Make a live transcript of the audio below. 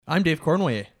I'm Dave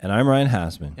Cournoyer. And I'm Ryan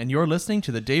Hastman. And you're listening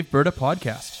to the Dave Berta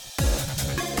Podcast.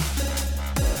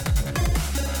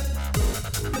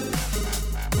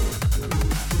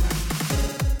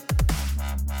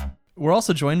 We're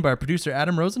also joined by our producer,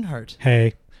 Adam Rosenhart.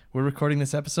 Hey. We're recording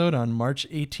this episode on March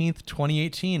 18th,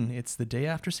 2018. It's the day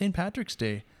after St. Patrick's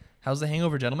Day. How's the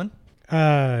hangover, gentlemen?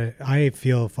 I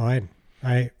feel fine.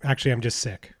 I'm just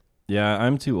sick. Yeah,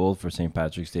 I'm too old for St.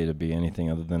 Patrick's Day to be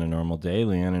anything other than a normal day.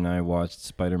 Leanne and I watched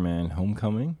Spider-Man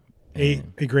Homecoming. A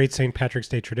great St. Patrick's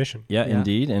Day tradition. Yeah,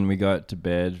 indeed. And we got to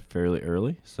bed fairly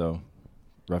early, so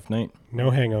rough night. No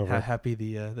hangover. Happy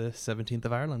the 17th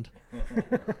of Ireland.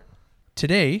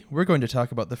 Today, we're going to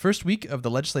talk about the first week of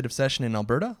the legislative session in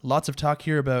Alberta. Lots of talk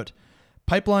here about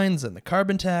pipelines and the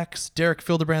carbon tax, Derek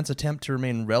Fildebrandt's attempt to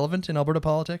remain relevant in Alberta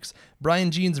politics,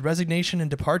 Brian Jean's resignation and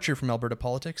departure from Alberta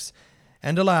politics,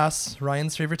 and alas,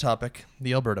 Ryan's favorite topic,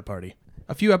 the Alberta Party.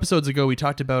 A few episodes ago, we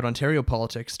talked about Ontario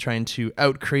politics trying to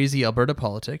out-crazy Alberta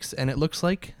politics, and it looks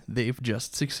like they've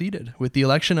just succeeded with the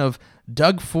election of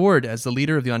Doug Ford as the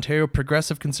leader of the Ontario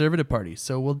Progressive Conservative Party.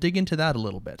 So we'll dig into that a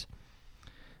little bit.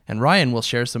 And Ryan will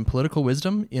share some political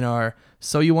wisdom in our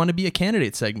So You Want to Be a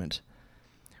Candidate segment.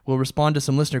 We'll respond to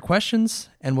some listener questions,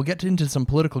 and we'll get into some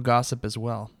political gossip as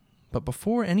well. But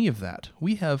before any of that,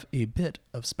 we have a bit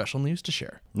of special news to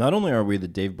share. Not only are we the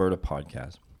Dave Berta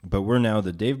Podcast, but we're now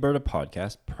the Dave Berta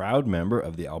Podcast, proud member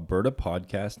of the Alberta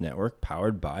Podcast Network,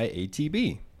 powered by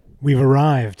ATB. We've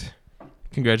arrived.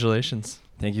 Congratulations.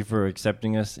 Thank you for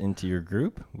accepting us into your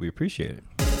group. We appreciate it.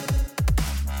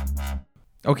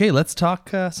 Okay, let's talk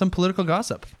some political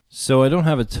gossip. So I don't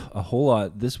have a whole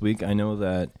lot this week. I know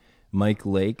that Mike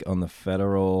Lake on the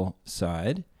federal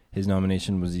side, his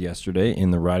nomination was yesterday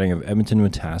in the riding of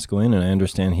Edmonton-Wetaskiwin, and I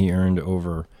understand he earned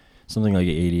over something like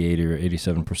 88 or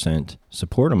 87%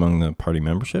 support among the party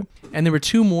membership. And there were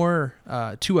two other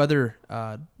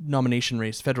federal nomination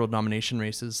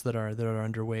races that are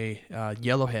underway.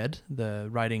 Yellowhead, the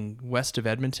riding west of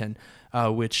Edmonton,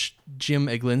 which Jim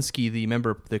Eglinski,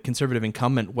 the Conservative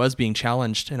incumbent, was being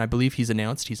challenged, and I believe he's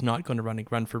announced he's not going to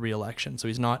run for re-election, so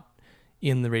he's not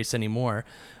in the race anymore.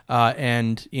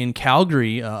 And in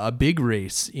Calgary, a big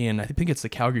race in, I think it's the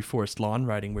Calgary Forest Lawn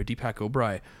riding, where Deepak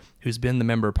O'Brien, who's been the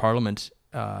member of parliament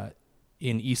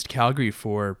in East Calgary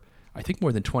for, I think,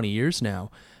 more than 20 years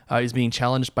now, is being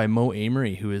challenged by Mo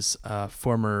Amory, who is a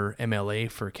former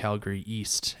MLA for Calgary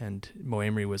East. And Mo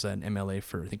Amory was an MLA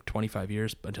for, I think, 25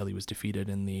 years until he was defeated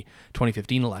in the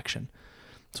 2015 election.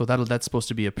 So that's supposed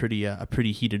to be a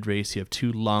pretty heated race. You have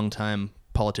two longtime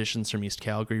politicians from East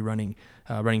Calgary running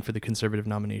for the Conservative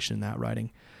nomination in that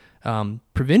riding.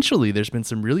 Provincially, there's been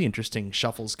some really interesting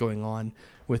shuffles going on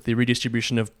with the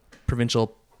redistribution of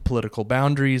provincial political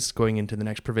boundaries going into the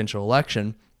next provincial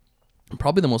election.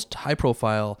 Probably the most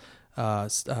high-profile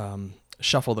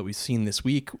shuffle that we've seen this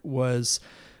week was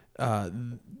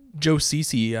Joe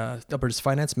Ceci, Alberta's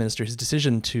finance minister, his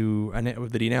decision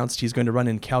that he announced he's going to run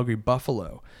in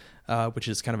Calgary-Buffalo, which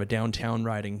is kind of a downtown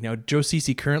riding. Now, Joe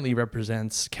Ceci currently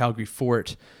represents Calgary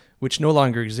Fort, which no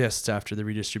longer exists after the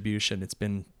redistribution. It's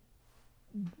been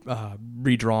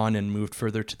redrawn and moved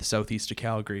further to the southeast of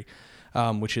Calgary,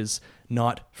 which is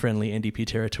not friendly NDP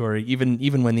territory.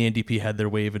 Even when the NDP had their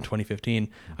wave in 2015,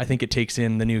 I think it takes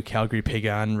in the new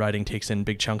Calgary-Piegan riding takes in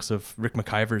big chunks of Rick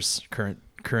McIver's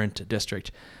current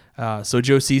district. So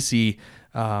Joe Ceci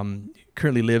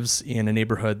currently lives in a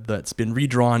neighborhood that's been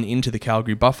redrawn into the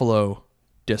Calgary-Buffalo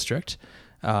district.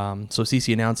 So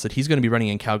Ceci announced that he's going to be running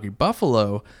in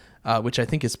Calgary-Buffalo, which I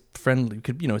think is friendly.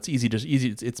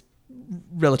 It's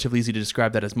relatively easy to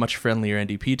describe that as much friendlier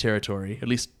NDP territory, at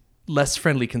least less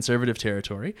friendly Conservative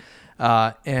territory.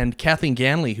 And Kathleen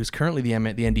Ganley, who's currently the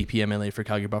NDP MLA for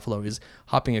Calgary-Buffalo, is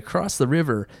hopping across the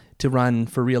river to run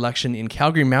for re-election in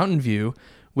Calgary-Mountain View,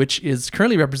 which is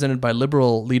currently represented by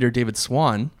Liberal leader David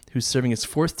Swann, who's serving his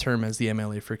fourth term as the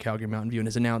MLA for Calgary-Mountain View, and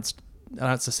has announced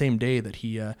the same day that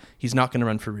he's not going to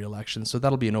run for re-election. So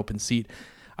that'll be an open seat.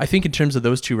 I think in terms of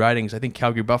those two ridings, I think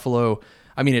Calgary-Buffalo,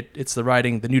 it's the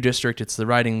riding, the new district, it's the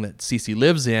riding that Ceci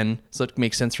lives in, so it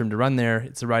makes sense for him to run there.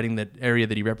 It's the riding, that area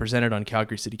that he represented on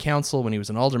Calgary City Council when he was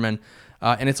an alderman,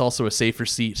 and it's also a safer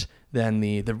seat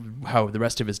than how the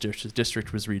rest of his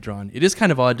district was redrawn. It is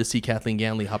kind of odd to see Kathleen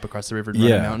Ganley hop across the river and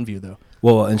run in Mountain View, though.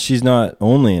 Well, and she's not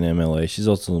only an MLA, she's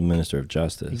also the Minister of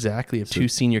Justice. Exactly, of two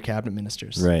senior cabinet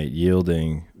ministers. Right,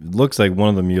 yielding. It looks like one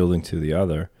of them yielding to the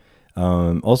other.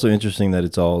 Also interesting that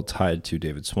it's all tied to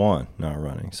David Swann not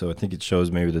running. So I think it shows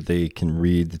maybe that they can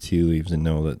read the tea leaves and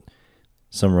know that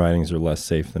some ridings are less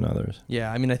safe than others.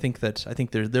 Yeah, I think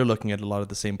they're looking at a lot of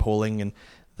the same polling and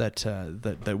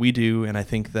that we do, and I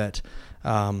think that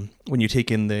when you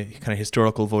take in the kind of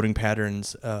historical voting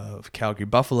patterns of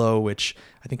Calgary-Buffalo, which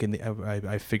I think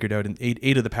I figured out in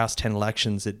eight of the past 10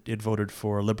 elections, it voted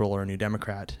for a Liberal or a New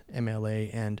Democrat MLA,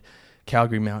 and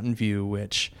Calgary-Mountain View,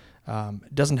 which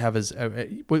doesn't have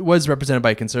was represented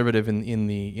by a Conservative in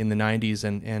the 90s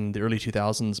and the early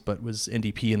 2000s, but was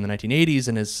NDP in the 1980s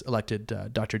and has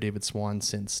elected Dr. David Swann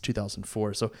since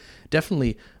 2004. So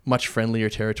definitely much friendlier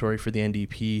territory for the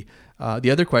NDP.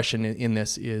 The other question in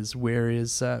this is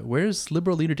where's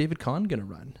Liberal leader David Conn going to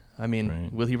run? I mean,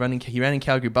 right. Will he run? He ran in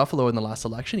Calgary-Buffalo in the last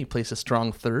election. He placed a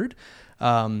strong third.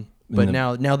 But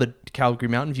now the Calgary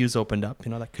Mountain View's opened up,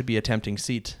 that could be a tempting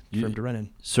seat for him to run in.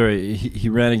 Sorry, he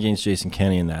ran against Jason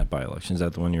Kenney in that by-election. Is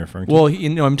that the one you're referring to? Well,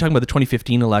 I'm talking about the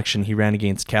 2015 election. He ran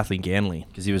against Kathleen Ganley.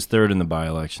 Because he was third in the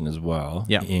by-election as well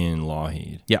in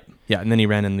Lougheed. Yeah, and then he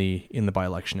ran in the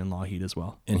by-election in Lougheed as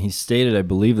well. And he stated, I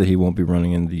believe, that he won't be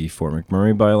running in the Fort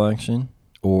McMurray by-election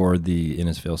or the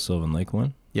Innisfail-Sylvan Lake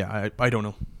one. Yeah, I don't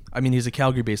know. I mean, he's a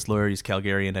Calgary-based lawyer. He's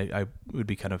Calgarian. I might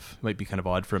be kind of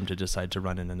odd for him to decide to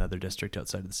run in another district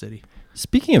outside of the city.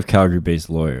 Speaking of Calgary-based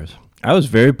lawyers, I was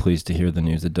very pleased to hear the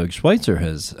news that Doug Schweitzer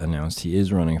has announced he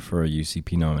is running for a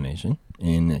UCP nomination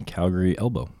in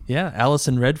Calgary-Elbow. Yeah,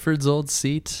 Alison Redford's old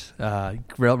seat,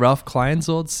 Ralph Klein's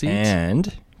old seat,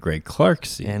 and Greg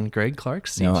Clark's seat.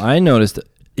 Now, I noticed,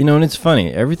 and it's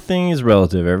funny. Everything is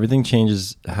relative. Everything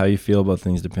changes. How you feel about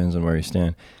things depends on where you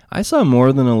stand. I saw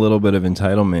more than a little bit of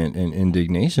entitlement and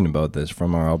indignation about this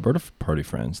from our Alberta Party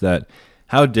friends, that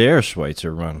how dare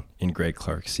Schweitzer run in Greg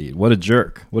Clark's seat? What a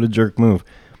jerk. What a jerk move.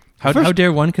 How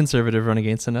dare one Conservative run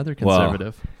against another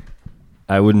Conservative? Well,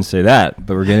 I wouldn't say that,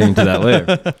 but we're getting into that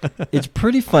later. It's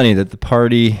pretty funny that the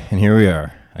party, and here we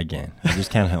are again, I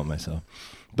just can't help myself,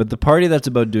 but the party that's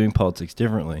about doing politics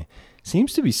differently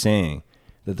seems to be saying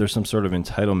that there's some sort of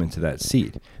entitlement to that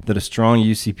seat, that a strong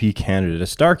UCP candidate, a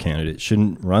star candidate,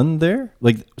 shouldn't run there?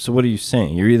 So what are you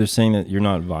saying? You're either saying that you're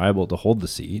not viable to hold the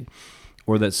seat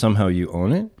or that somehow you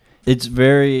own it? It's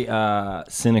very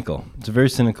cynical. It's a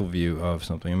very cynical view of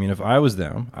something. I mean, if I was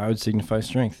them, I would signify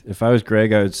strength. If I was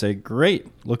Greg, I would say, great,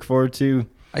 look forward to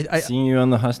seeing you on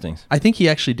the hustings. I think he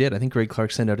actually did. I think Greg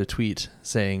Clark sent out a tweet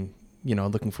saying,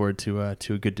 looking forward to a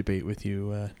good debate with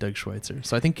you, Doug Schweitzer.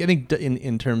 So I think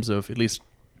in terms of at least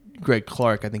Greg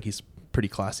Clark, I think he's a pretty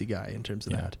classy guy in terms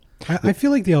of that. I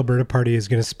feel like the Alberta Party is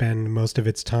going to spend most of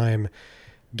its time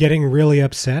getting really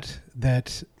upset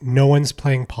that no one's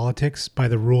playing politics by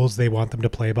the rules they want them to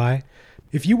play by.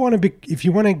 If you want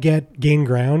to gain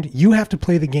ground, you have to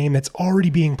play the game that's already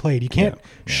being played. You can't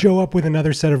show up with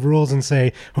another set of rules and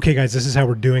say, "Okay, guys, this is how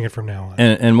we're doing it from now on."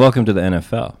 And welcome to the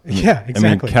NFL. Yeah, exactly.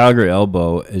 I mean,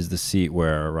 Calgary-Elbow is the seat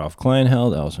where Ralph Klein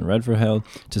held, Alison Redford held.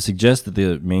 To suggest that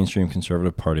the mainstream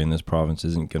Conservative Party in this province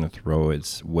isn't going to throw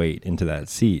its weight into that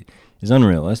seat is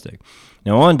unrealistic.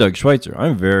 Now, on Doug Schweitzer,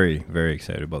 I'm very, very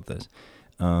excited about this.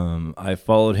 I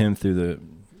followed him through the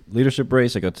leadership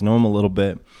race. I got to know him a little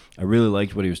bit. I really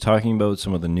liked what he was talking about,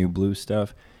 some of the new blue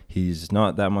stuff. He's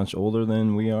not that much older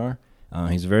than we are.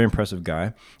 He's a very impressive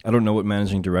guy. I don't know what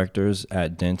managing directors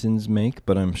at Denton's make,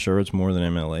 but I'm sure it's more than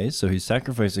MLAs. So he's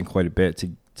sacrificing quite a bit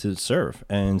to serve.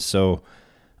 And so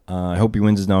I hope he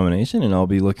wins his nomination, and I'll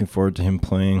be looking forward to him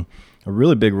playing a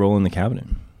really big role in the cabinet.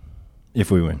 If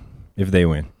we win. If they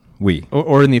win. We.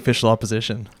 Or in the official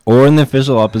opposition. Or in the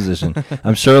official opposition.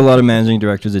 I'm sure a lot of managing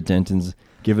directors at Denton's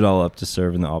give it all up to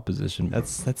serve in the opposition.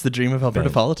 That's the dream of Alberta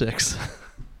politics.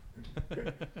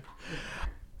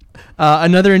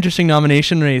 Another interesting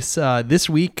nomination race. This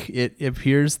week, it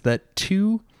appears that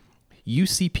two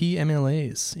UCP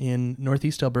MLAs in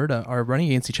Northeast Alberta are running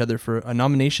against each other for a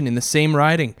nomination in the same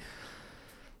riding.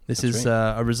 This is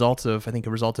right. a result of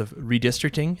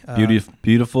redistricting.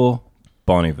 Beautiful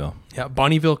Bonnyville. Yeah,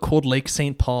 Bonnyville, Cold Lake,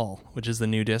 St. Paul, which is the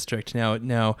new district.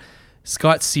 Now,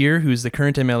 Scott Sear, who's the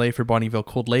current MLA for Bonnyville,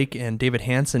 Cold Lake, and David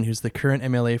Hansen, who's the current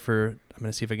MLA for, I'm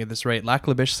going to see if I get this right, Lac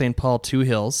La Biche, St. Paul, Two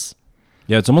Hills.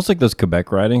 Yeah, it's almost like those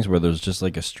Quebec ridings where there's just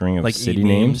like a string of city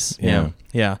names. Yeah.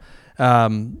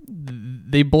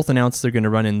 They both announced they're going to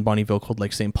run in Bonnyville, Cold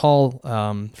Lake, St. Paul.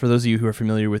 For those of you who are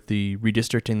familiar with the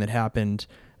redistricting that happened,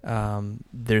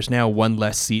 there's now one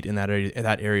less seat in that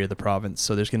area of the province.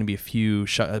 So there's going to be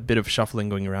a bit of shuffling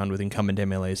going around with incumbent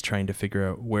MLAs trying to figure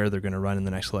out where they're going to run in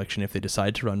the next election if they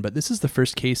decide to run. But this is the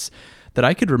first case that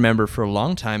I could remember for a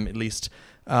long time, at least.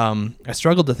 I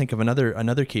struggled to think of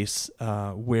another case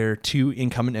where two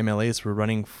incumbent MLAs were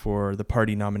running for the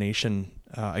party nomination,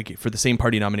 for the same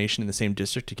party nomination in the same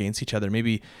district against each other.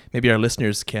 Maybe our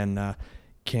listeners can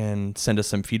send us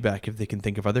some feedback if they can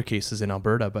think of other cases in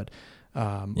Alberta. But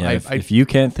If you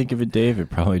can't think of it, Dave, it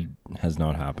probably has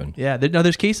not happened. Yeah,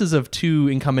 there's cases of two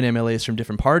incumbent MLAs from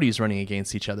different parties running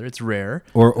against each other. It's rare.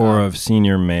 Or of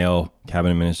senior male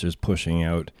cabinet ministers pushing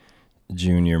out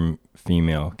junior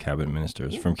female cabinet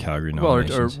ministers from Calgary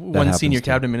nominations. Or one senior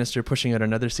cabinet minister pushing out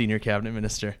another senior cabinet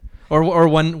minister. Or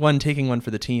one taking one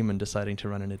for the team and deciding to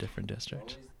run in a different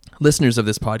district. Listeners of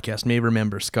this podcast may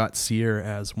remember Scott Sear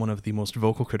as one of the most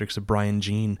vocal critics of Brian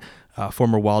Jean,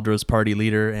 former Wildrose Party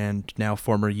leader and now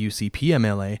former UCP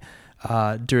MLA.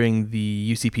 During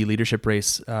the UCP leadership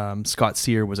race, Scott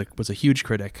Sear was a huge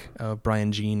critic of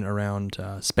Brian Jean around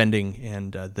spending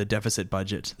and the deficit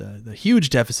budget, the huge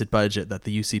deficit budget that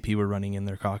the UCP were running in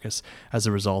their caucus as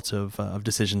a result of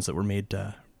decisions that were made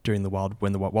during while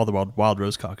the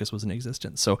Wildrose caucus was in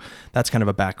existence. So that's kind of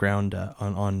a background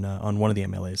on one of the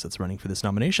MLAs that's running for this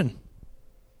nomination.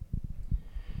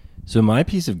 So my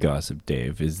piece of gossip,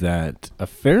 Dave, is that a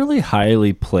fairly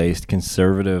highly placed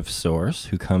conservative source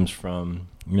who comes from,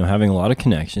 having a lot of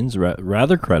connections,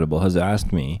 rather credible, has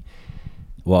asked me,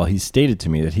 he's stated to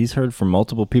me that he's heard from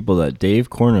multiple people that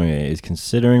Dave Cournoyer is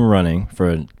considering running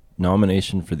for a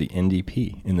nomination for the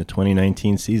NDP in the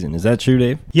 2019 season. Is that true,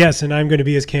 Dave? Yes, and I'm going to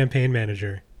be his campaign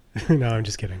manager. No, I'm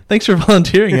just kidding. Thanks for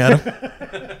volunteering, Adam.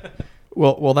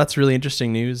 Well, that's really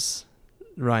interesting news,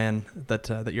 Ryan,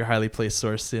 that your highly placed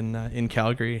source in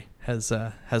Calgary has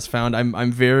found.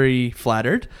 I'm very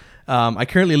flattered. I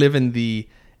currently live in the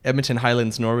Edmonton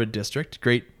Highlands Norwood district,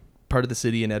 great part of the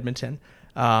city in Edmonton.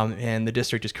 And the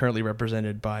district is currently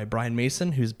represented by Brian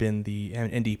Mason, who's been the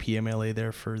NDP MLA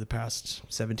there for the past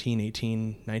 17,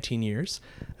 18, 19 years.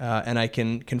 And I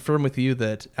can confirm with you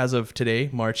that as of today,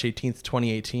 March 18th,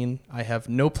 2018, I have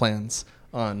no plans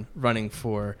on running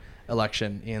for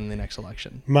election in the next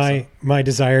election. My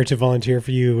desire to volunteer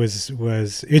for you was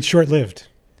it's short-lived.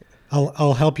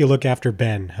 I'll help you look after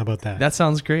Ben. How about that? That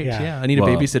sounds great. Yeah. I need a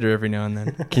babysitter every now and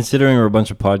then. Considering we're a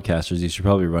bunch of podcasters, you should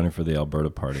probably be running for the Alberta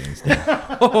party instead.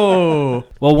 Oh.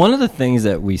 Well, one of the things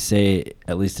that we say,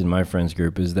 at least in my friends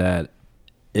group, is that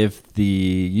if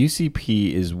the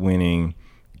UCP is winning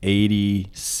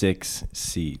 86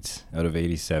 seats out of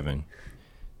 87,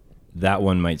 that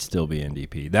one might still be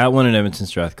NDP. That one in Edmonton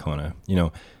Strathcona,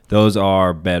 those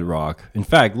are bedrock. In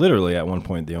fact, literally at one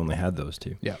point they only had those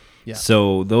two. Yeah. Yeah.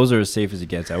 So those are as safe as it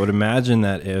gets. I would imagine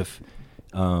that if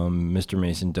Mr.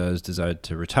 Mason does decide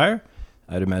to retire,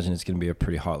 I'd imagine it's going to be a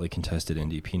pretty hotly contested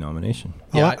NDP nomination.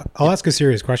 I'll ask a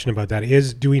serious question about that.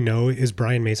 Do we know, is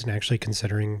Brian Mason actually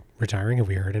considering retiring? Have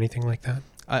we heard anything like that?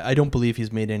 I don't believe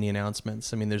he's made any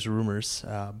announcements. I mean, there's rumors,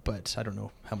 but I don't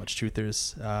know how much truth there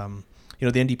is. The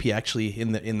NDP actually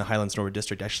in the Highlands Norwood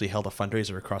district actually held a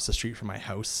fundraiser across the street from my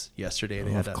house yesterday.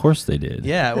 Of course they did.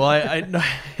 Yeah, well, I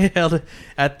held it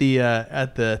at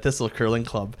the Thistle Curling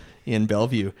Club in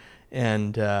Bellevue,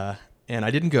 and I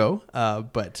didn't go,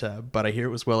 but I hear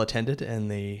it was well attended, and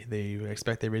they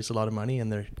expect they raised a lot of money,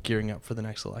 and they're gearing up for the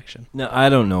next election. Now, I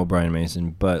don't know Brian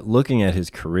Mason, but looking at his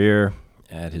career,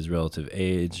 at his relative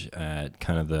age, at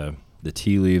kind of the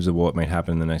tea leaves of what might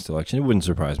happen in the next election, it wouldn't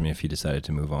surprise me if he decided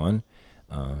to move on.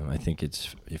 I think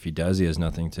if he does, he has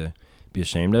nothing to be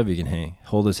ashamed of. He can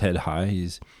hold his head high.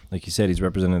 He's, like you said, he's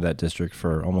represented that district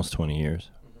for almost 20 years.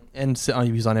 And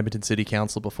he was on Edmonton City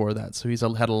Council before that, so he's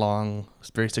had a long,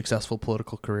 very successful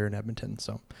political career in Edmonton.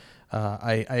 So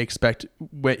I expect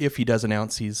if he does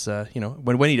announce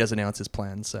when he does announce his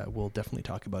plans, we'll definitely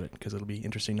talk about it because it'll be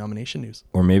interesting nomination news.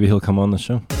 Or maybe he'll come on the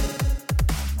show.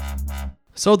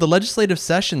 So the legislative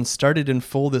session started in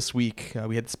full this week.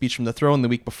 We had the speech from the throne the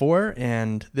week before,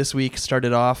 and this week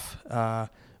started off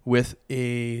with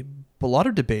a lot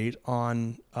of debate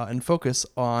on and focus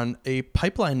on a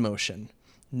pipeline motion.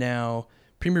 Now,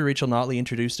 Premier Rachel Notley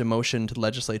introduced a motion to the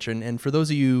legislature, and for those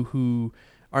of you who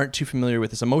aren't too familiar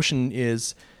with this, a motion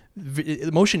is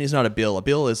not a bill. A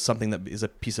bill is something that is a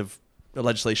piece of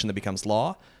legislation that becomes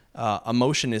law. A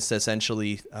motion is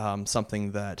essentially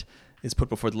something that is put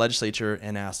before the legislature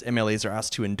and MLAs are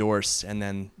asked to endorse and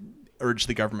then urge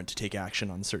the government to take action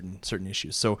on certain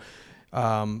issues. So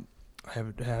I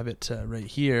have it right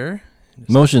here.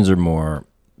 Motions are more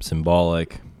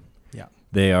symbolic. Yeah.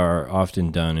 They are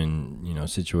often done in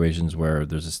situations where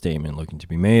there's a statement looking to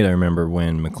be made. I remember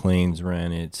when Maclean's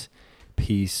ran its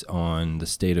piece on the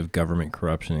state of government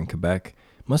corruption in Quebec,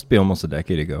 must be almost a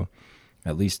decade ago,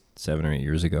 at least 7 or 8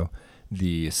 years ago.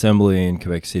 The Assembly in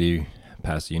Quebec City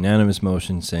passed a unanimous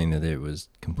motion saying that it was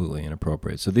completely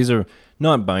inappropriate. So these are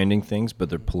not binding things,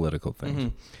 but they're political things.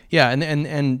 Mm-hmm. Yeah,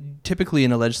 and typically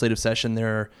in a legislative session,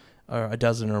 there a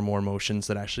dozen or more motions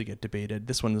that actually get debated.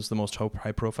 This one is the most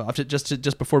high profile.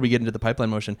 Just before we get into the pipeline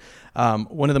motion,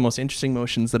 one of the most interesting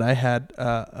motions that I had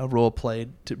a role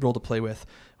to play with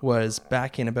was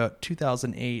back in about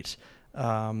 2008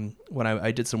 when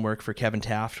I did some work for Kevin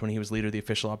Taft when he was leader of the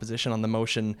official opposition on the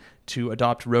motion to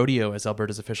adopt rodeo as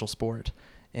Alberta's official sport.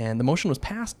 And the motion was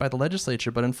passed by the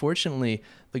legislature, but unfortunately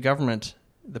the government,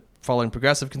 the following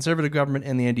progressive conservative government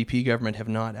and the NDP government, have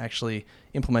not actually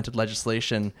implemented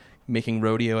legislation making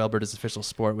rodeo Alberta's official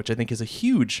sport, which I think is a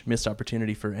huge missed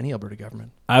opportunity for any Alberta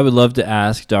government. I would love to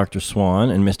ask Dr. Swann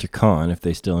and Mr. Khan if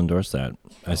they still endorse that.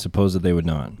 I suppose that they would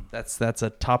not. That's a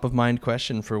top of mind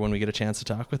question for when we get a chance to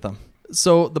talk with them.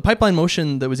 So the pipeline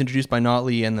motion that was introduced by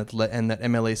Notley and that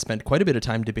MLA spent quite a bit of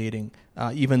time debating,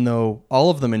 even though all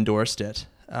of them endorsed it.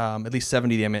 At least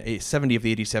 70 of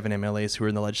the 87 MLAs who were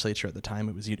in the legislature at the time.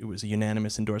 It was a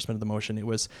unanimous endorsement of the motion. It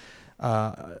was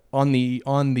on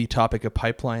the topic of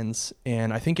pipelines,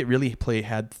 and I think it really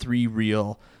had three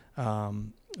real.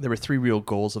 There were three real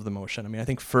goals of the motion. I mean, I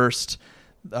think first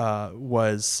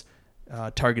was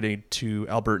targeted to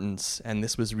Albertans, and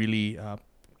this was really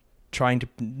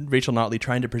Rachel Notley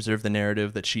trying to preserve the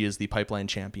narrative that she is the pipeline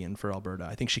champion for Alberta.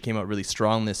 I think she came out really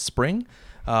strong this spring,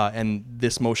 and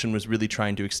this motion was really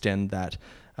trying to extend that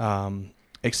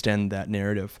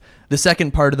narrative. The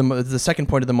second point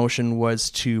of the motion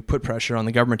was to put pressure on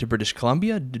the government of British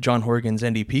Columbia, John Horgan's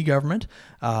NDP government,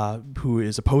 who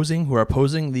are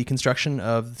opposing the construction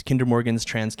of Kinder Morgan's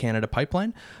Trans-Canada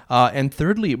pipeline. And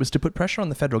thirdly, it was to put pressure on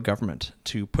the federal government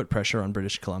to put pressure on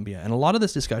British Columbia. And a lot of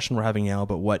this discussion we're having now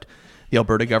about what the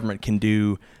Alberta government can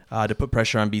do to put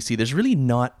pressure on BC, there's really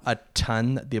not a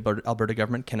ton that the Alberta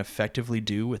government can effectively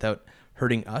do without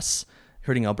hurting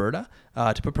Alberta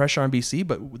to put pressure on BC,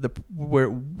 but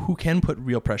who can put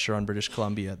real pressure on British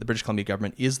Columbia, the British Columbia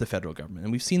government, is the federal government.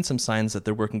 And we've seen some signs that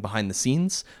they're working behind the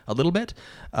scenes a little bit.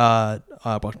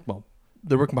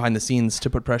 They're working behind the scenes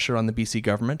to put pressure on the BC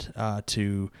government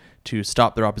to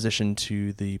stop their opposition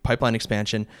to the pipeline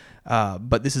expansion.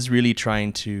 But this is really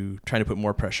trying to put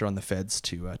more pressure on the feds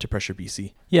to pressure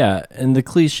BC. Yeah, and the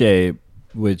cliche,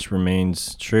 which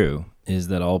remains true, is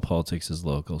that all politics is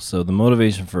local. So the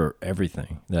motivation for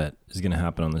everything that is going to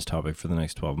happen on this topic for the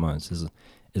next 12 months is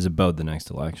about the next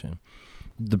election.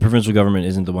 The provincial government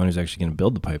isn't the one who's actually going to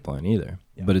build the pipeline either.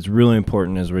 Yeah. But it's really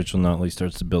important as Rachel Notley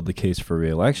starts to build the case for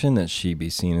re-election that she be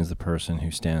seen as the person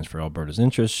who stands for Alberta's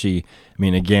interests.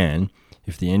 Again,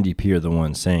 if the NDP are the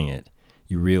ones saying it,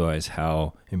 you realize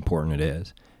how important it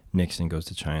is. Nixon goes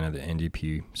to China, the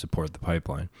NDP support the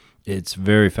pipeline. It's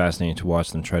very fascinating to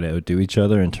watch them try to outdo each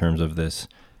other in terms of this,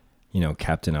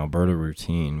 Captain Alberta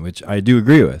routine, which I do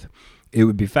agree with. It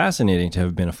would be fascinating to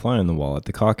have been a fly on the wall at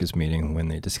the caucus meeting when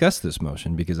they discussed this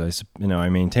motion, because I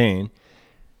maintain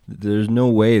there's no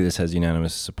way this has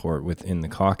unanimous support within the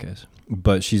caucus.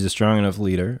 But she's a strong enough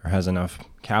leader, or has enough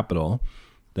capital,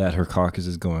 that her caucus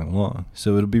is going along.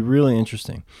 So it'll be really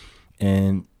interesting.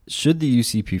 And should the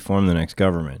UCP form the next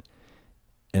government,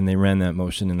 and they ran that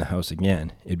motion in the House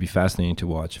again, it'd be fascinating to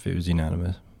watch if it was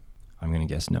unanimous. I'm going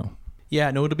to guess no. Yeah,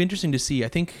 no, it'll be interesting to see.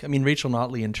 Rachel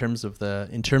Notley, in terms of the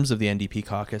NDP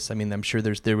caucus, I'm sure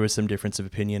there was some difference of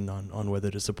opinion on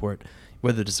whether to support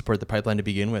the pipeline to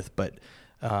begin with, but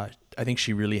I think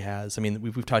she really has.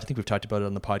 We've talked about it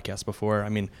on the podcast before.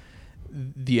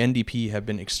 The NDP have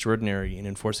been extraordinary in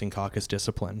enforcing caucus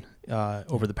discipline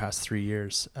over the past 3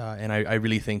 years, and I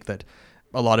really think that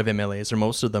a lot of MLAs, or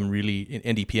most of them really,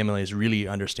 NDP MLAs really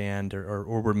understand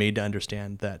or were made to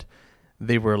understand that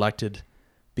they were elected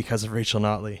because of Rachel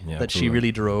Notley, that absolutely. She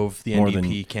really drove the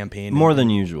NDP campaign. More than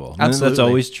usual. Absolutely. That's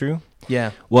always true.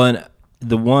 Yeah. Well,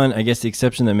 the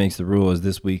exception that makes the rule is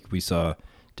this week we saw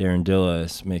Darren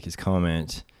Bilous make his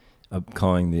comment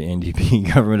calling the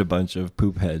NDP government a bunch of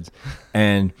poop heads.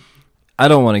 And I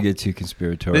don't want to get too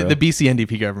conspiratorial. The BC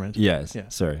NDP government. Yes. Yeah.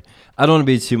 Sorry. I don't want to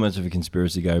be too much of a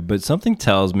conspiracy guy, but something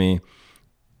tells me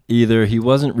either he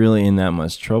wasn't really in that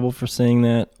much trouble for saying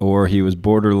that, or he was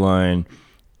borderline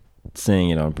saying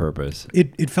it on purpose.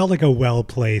 It felt like a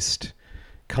well-placed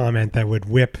comment that would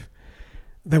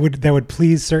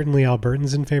please certainly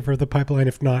Albertans in favor of the pipeline,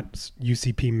 if not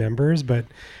UCP members. But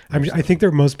I think there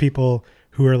are most people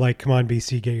who are like, "Come on,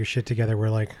 BC, get your shit together." We're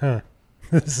like, "Huh,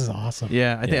 this is awesome."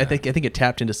 Yeah, I think it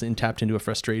tapped into a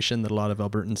frustration that a lot of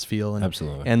Albertans feel, and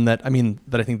absolutely, and that I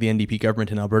think the NDP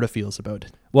government in Alberta feels about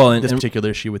this particular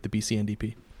issue with the BC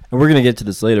NDP. And we're going to get to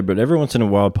this later, but every once in a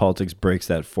while, politics breaks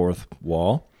that fourth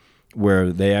wall,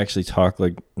 where they actually talk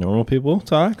like normal people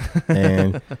talk.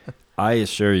 And I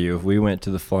assure you, if we went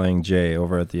to the Flying J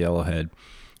over at the Yellowhead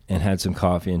and had some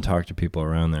coffee and talked to people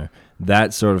around there,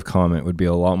 that sort of comment would be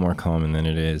a lot more common than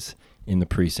it is in the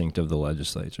precinct of the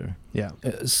legislature. Yeah.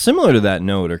 Similar to that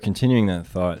note, or continuing that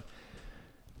thought,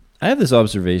 I have this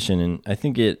observation, and I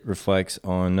think it reflects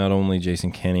on not only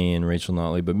Jason Kenney and Rachel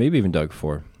Notley, but maybe even Doug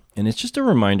Ford. And it's just a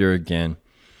reminder again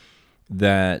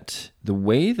that the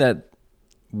way that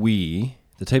we,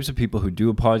 the types of people who do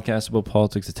a podcast about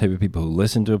politics, the type of people who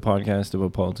listen to a podcast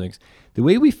about politics, the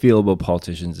way we feel about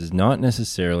politicians is not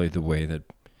necessarily the way that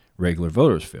regular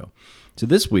voters feel. So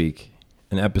this week,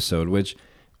 an episode which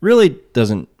really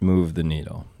doesn't move the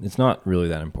needle. It's not really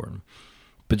that important.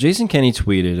 But Jason Kenney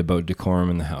tweeted about decorum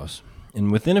in the House.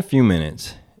 And within a few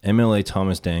minutes, MLA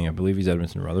Thomas Dang, I believe he's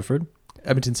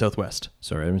Edmonton Southwest,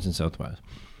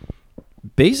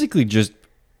 basically just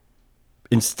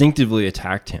instinctively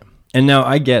attacked him. And now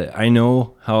I get it. I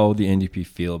know how the NDP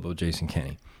feel about Jason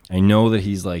Kenney. I know that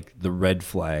he's like the red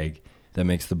flag that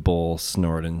makes the bull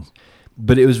snort.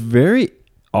 But it was very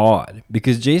odd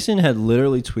because Jason had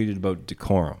literally tweeted about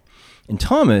decorum. And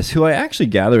Thomas, who I actually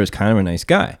gather is kind of a nice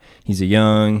guy. He's a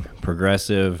young,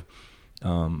 progressive,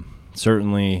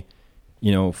 certainly,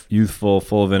 youthful,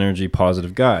 full of energy,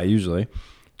 positive guy, usually.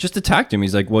 Just attacked him.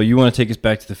 He's like, well, you want to take us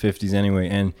back to the 50s anyway.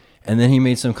 And then he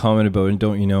made some comment about, and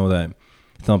don't you know that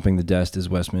thumping the desk is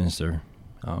Westminster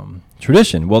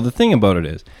tradition? Well, the thing about it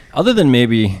is, other than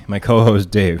maybe my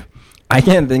co-host Dave, I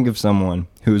can't think of someone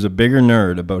who's a bigger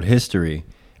nerd about history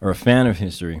or a fan of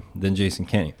history than Jason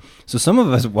Kenney. So some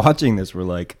of us watching this were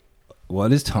like,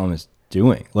 what is Thomas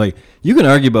doing? Like, you can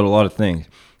argue about a lot of things,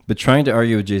 but trying to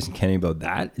argue with Jason Kenney about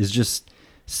that is just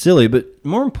silly. But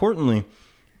more importantly,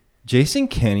 Jason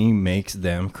Kenney makes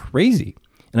them crazy.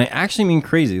 And I actually mean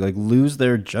crazy, like lose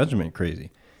their judgment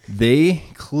crazy. They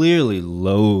clearly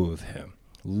loathe him.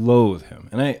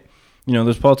 And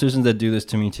there's politicians that do this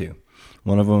to me too.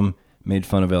 One of them made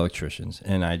fun of electricians,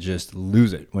 and I just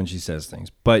lose it when she says things.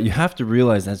 But you have to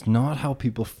realize that's not how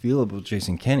people feel about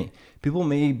Jason Kenney. People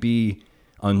may be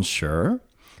unsure.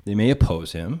 They may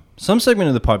oppose him. Some segment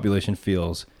of the population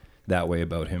feels that way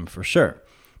about him for sure.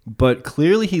 But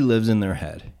clearly he lives in their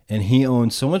head, and he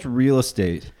owns so much real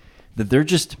estate that they're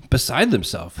just beside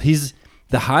themselves. He's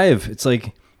the hive. It's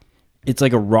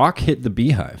like a rock hit the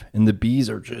beehive, and the bees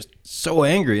are just so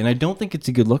angry, and I don't think it's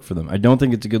a good look for them. I don't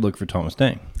think it's a good look for Thomas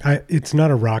Dang. It's not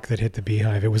a rock that hit the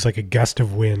beehive. It was like a gust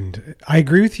of wind. I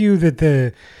agree with you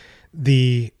that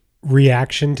the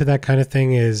reaction to that kind of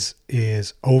thing is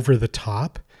over the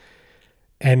top,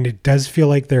 and it does feel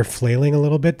like they're flailing a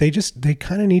little bit. They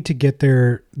kind of need to get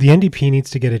the NDP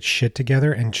needs to get its shit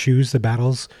together and choose the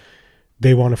battles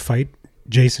they want to fight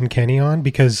Jason Kenney on,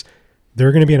 because there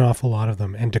are going to be an awful lot of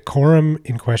them. And decorum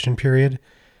in question period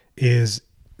is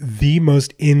the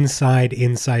most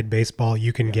inside baseball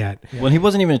you can get. Well, he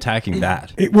wasn't even attacking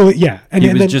that. He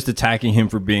was just attacking him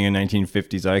for being a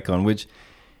 1950s icon,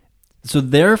 so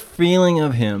their feeling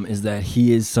of him is that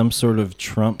he is some sort of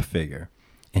Trump figure,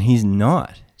 and he's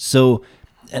not. So,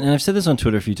 and I've said this on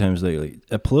Twitter a few times lately,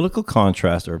 a political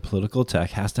contrast or a political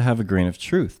attack has to have a grain of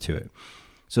truth to it.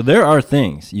 So there are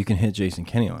things you can hit Jason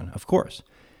Kenney on, of course.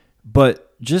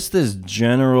 But just this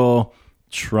general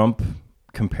Trump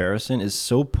comparison is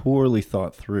so poorly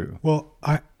thought through. Well,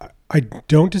 I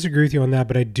don't disagree with you on that,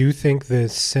 but I do think the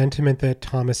sentiment that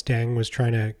Thomas Dang was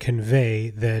trying to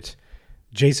convey, that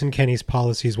Jason Kenney's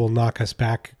policies will knock us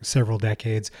back several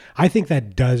decades, I think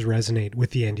that does resonate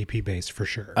with the NDP base for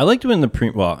sure. I liked when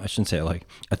I shouldn't say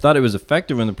I thought it was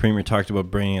effective when the Premier talked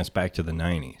about bringing us back to the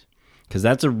 90s, because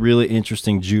that's a really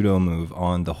interesting judo move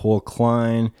on the whole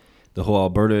Klein, the whole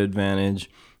Alberta advantage.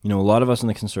 A lot of us on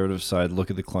the conservative side look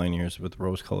at the Klein years with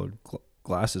rose-colored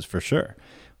glasses for sure.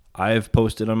 I've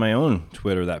posted on my own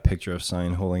Twitter that picture of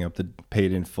Sign holding up the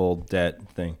paid-in-full debt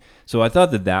thing. So I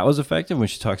thought that was effective when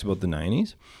she talks about the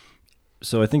 90s.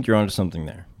 So I think you're onto something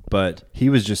there. But he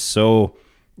was just so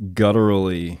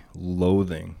gutturally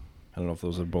loathing. I don't know if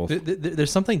those are both.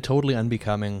 There's something totally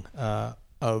unbecoming about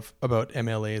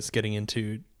MLAs getting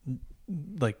into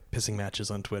like pissing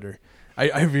matches on Twitter.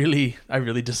 I really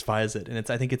despise it, and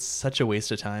I think it's such a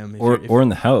waste of time. Or in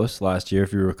the House last year,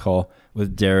 if you recall,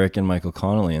 with Derek and Michael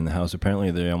Connolly in the House, apparently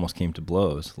they almost came to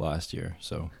blows last year.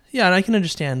 So yeah, and I can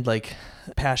understand like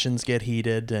passions get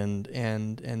heated,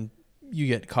 and you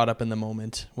get caught up in the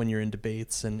moment when you're in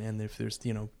debates, and if there's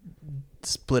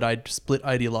split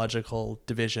ideological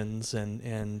divisions,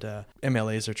 and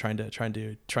MLAs are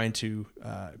trying to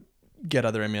get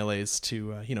other MLAs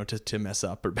to mess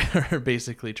up or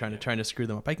basically trying to screw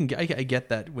them up. I get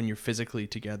that when you're physically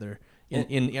together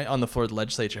on the floor of the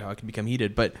legislature, how it can become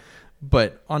heated. But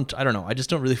I don't know. I just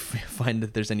don't really find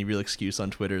that there's any real excuse on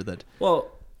Twitter that.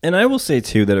 Well, and I will say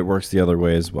too that it works the other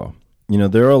way as well.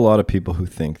 There are a lot of people who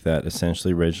think that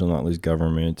essentially Rachel Notley's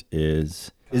government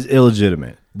is is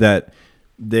illegitimate, that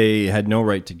they had no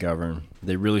right to govern,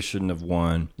 they really shouldn't have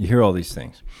won. You hear all these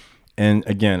things. And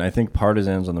again, I think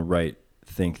partisans on the right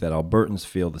think that Albertans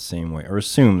feel the same way, or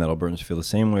assume that Albertans feel the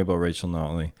same way about Rachel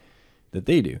Notley that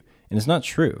they do. And it's not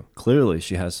true. Clearly,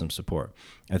 she has some support.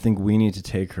 I think we need to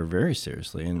take her very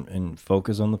seriously and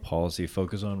focus on the policy,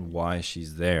 focus on why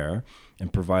she's there,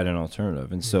 and provide an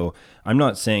alternative. And so I'm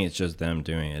not saying it's just them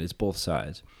doing it. It's both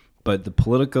sides. But the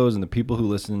politicos and the people who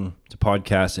listen to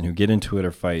podcasts and who get into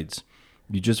Twitter fights,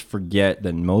 you just forget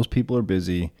that most people are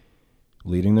busy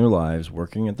leading their lives,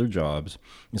 working at their jobs.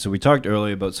 And so we talked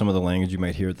earlier about some of the language you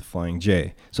might hear at the Flying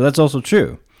J. So that's also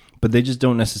true. But they just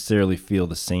don't necessarily feel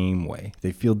the same way.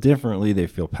 They feel differently, they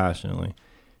feel passionately,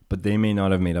 but they may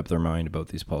not have made up their mind about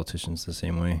these politicians the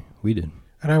same way we did.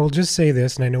 And I will just say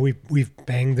this, and I know we've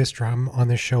banged this drum on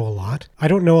this show a lot. I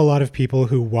don't know a lot of people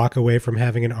who walk away from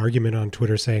having an argument on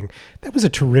Twitter saying, that was a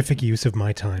terrific use of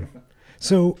my time.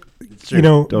 So,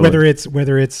 totally.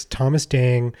 whether it's Thomas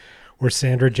Dang or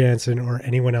Sandra Jansen or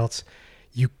anyone else,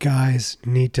 you guys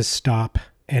need to stop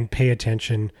and pay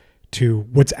attention to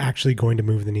what's actually going to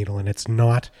move the needle, and it's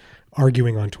not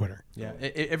arguing on Twitter. Yeah,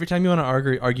 every time you want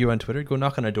to argue on Twitter, go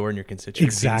knock on a door in your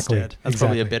constituency instead. That's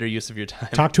probably a better use of your time.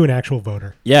 Talk to an actual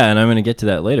voter. Yeah, and I'm going to get to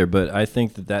that later, but I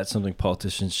think that that's something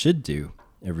politicians should do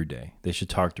every day. They should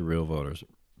talk to real voters,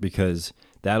 because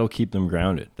that'll keep them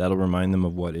grounded. That'll remind them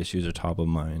of what issues are top of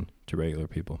mind to regular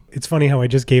people. It's funny how I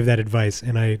just gave that advice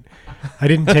and I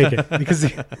didn't take it because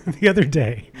the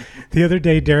other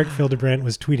day, Derek Fildebrandt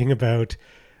was tweeting about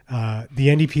the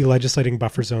NDP legislating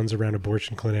buffer zones around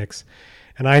abortion clinics.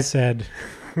 And I said,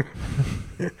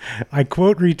 I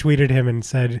quote retweeted him and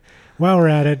said, while we're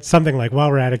at it,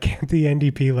 can't the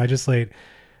NDP legislate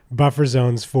buffer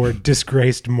zones for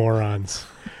disgraced morons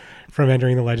from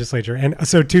entering the legislature? And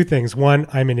so two things. One,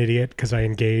 I'm an idiot because I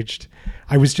engaged.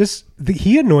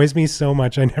 He annoys me so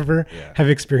much. I never have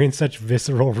experienced such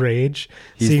visceral rage.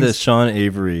 He's the Sean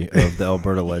Avery of the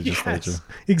Alberta legislature. Yes,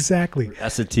 exactly.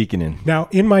 Assatikinen. Now,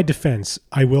 in my defense,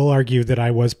 I will argue that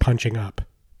I was punching up.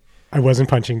 I wasn't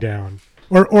punching down.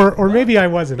 Or maybe I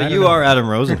wasn't. But you are Adam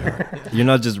Rosenhart. You're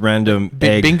not just random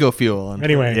bingo fuel.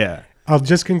 Anyway, yeah. I'll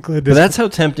just conclude this. But that's how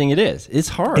tempting it is. It's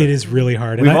hard. It is really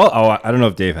hard. I don't know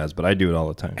if Dave has, but I do it all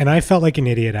the time. And I felt like an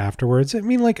idiot afterwards. I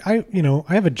mean, like I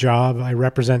have a job. I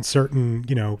represent certain,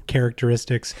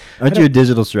 characteristics. Aren't you a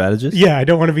digital strategist? Yeah, I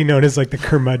don't want to be known as like the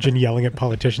curmudgeon yelling at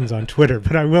politicians on Twitter,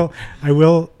 but I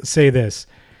will say this.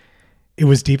 It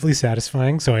was deeply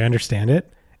satisfying, so I understand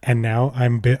it. And now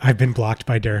I've been blocked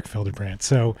by Derek Fildebrandt.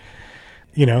 So,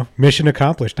 mission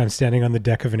accomplished. I'm standing on the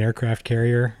deck of an aircraft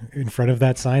carrier in front of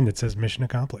that sign that says mission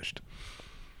accomplished.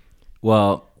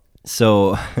 Well,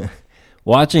 so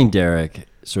watching Derek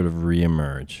sort of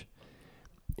reemerge,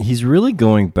 he's really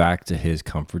going back to his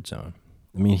comfort zone.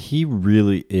 I mean, he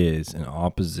really is an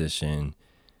opposition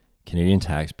Canadian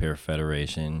Taxpayer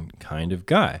Federation kind of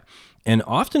guy. And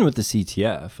often with the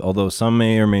CTF, although some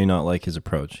may or may not like his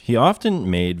approach, he often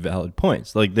made valid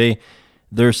points. Like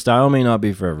their style may not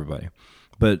be for everybody,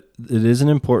 but it is an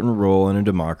important role in a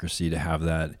democracy to have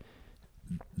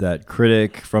that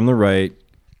critic from the right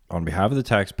on behalf of the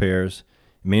taxpayers.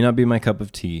 It may not be my cup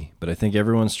of tea, but I think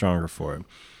everyone's stronger for it.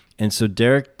 And so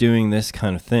Derek doing this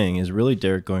kind of thing is really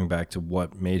Derek going back to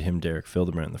what made him Derek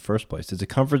Fildebrandt in the first place. It's a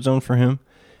comfort zone for him.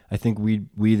 I think we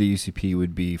the UCP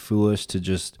would be foolish to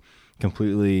just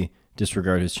completely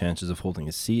disregard his chances of holding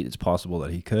his seat. It's possible that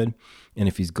he could. And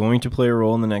if he's going to play a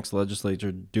role in the next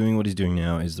legislature, doing what he's doing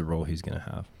now is the role he's going to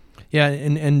have. Yeah,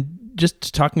 and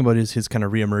just talking about his kind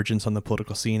of reemergence on the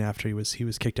political scene after he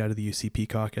was kicked out of the UCP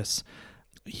caucus,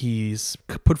 he's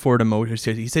put forward a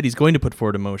motion. He said he's going to put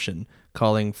forward a motion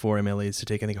calling for MLAs to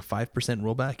take, I think, a 5%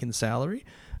 rollback in salary.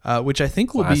 Which I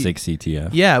think will classic be CTF.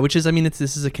 Yeah, which is,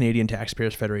 this is a Canadian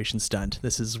Taxpayers Federation stunt.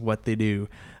 This is what they do,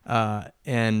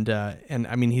 and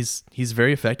he's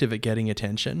very effective at getting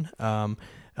attention. And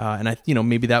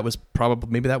maybe that was part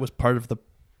of the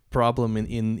problem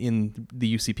in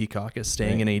the UCP caucus,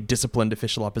 staying in a disciplined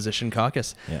official opposition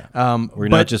caucus. Yeah, we're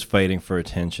not just fighting for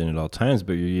attention at all times,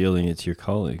 but you're yielding it to your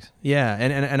colleagues. Yeah,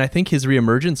 and I think his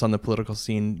reemergence on the political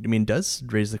scene, does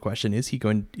raise the question: is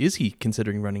he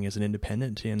considering running as an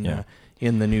independent in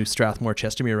the new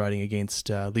Strathmore-Chestermere riding against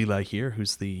Leela here,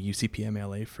 who's the UCP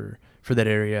MLA for that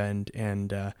area,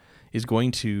 and is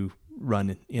going to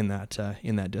run in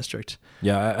that district.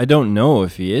 Yeah, I don't know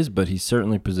if he is, but he's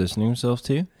certainly positioning himself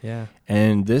to. Yeah.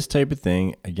 And this type of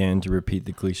thing, again, to repeat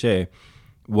the cliche,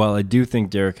 while I do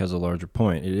think Derek has a larger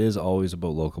point, it is always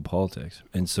about local politics.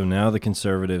 And so now the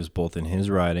Conservatives, both in his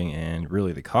riding and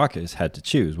really the caucus, had to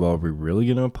choose, well, are we really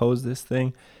going to oppose this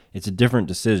thing? It's a different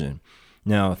decision.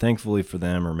 Now, thankfully for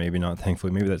them, or maybe not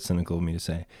thankfully, maybe that's cynical of me to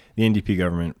say, the NDP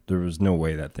government, there was no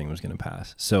way that thing was going to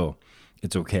pass. So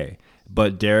it's okay.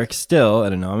 But Derek still,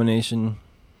 at a nomination,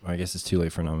 I guess it's too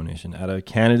late for a nomination, at a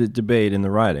candidate debate in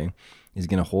the riding, is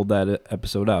going to hold that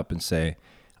episode up and say,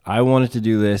 I wanted to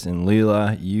do this, and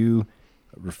Leela, you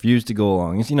refused to go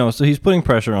along. So he's putting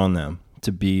pressure on them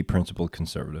to be principled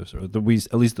conservatives, or at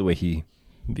least the way he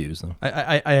views them.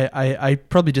 I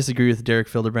probably disagree with Derek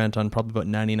Fildebrandt on probably about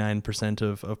 99%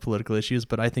 of political issues,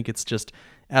 but I think it's just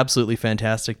absolutely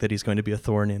fantastic that he's going to be a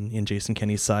thorn in Jason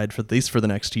Kenney's side for at least for the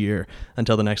next year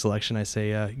until the next election. I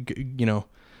say,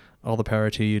 all the power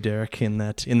to you, Derek, in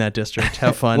that district.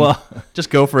 Have fun. Well,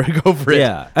 just go for it.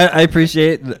 Yeah, I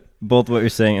appreciate both what you're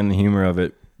saying and the humor of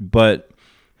it, but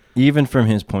even from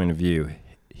his point of view,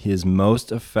 his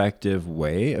most effective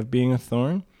way of being a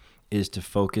thorn is to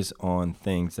focus on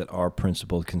things that are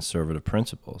principled conservative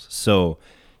principles. So,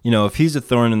 if he's a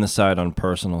thorn in the side on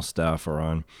personal stuff or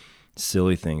on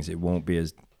silly things, it won't be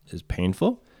as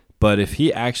painful. But if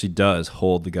he actually does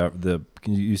hold the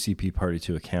UCP party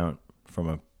to account from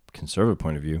a conservative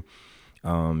point of view,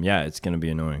 it's going to be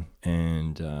annoying,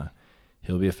 and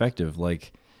he'll be effective.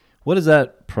 Like, what is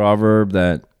that proverb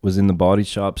that was in the body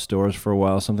shop stores for a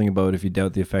while? Something about if you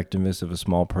doubt the effectiveness of a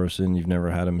small person, you've never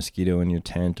had a mosquito in your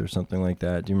tent or something like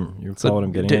that. Do you recall what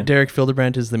I'm getting at? Derek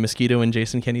Fildebrandt is the mosquito in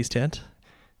Jason Kenney's tent?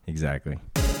 Exactly.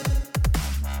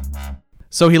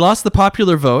 So he lost the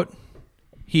popular vote.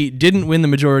 He didn't win the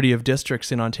majority of districts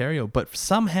in Ontario, but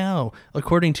somehow,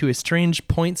 according to a strange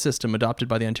point system adopted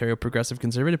by the Ontario Progressive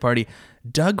Conservative Party,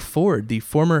 Doug Ford, the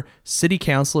former city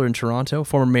councillor in Toronto,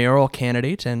 former mayoral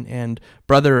candidate, and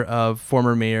brother of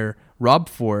former mayor Rob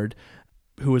Ford,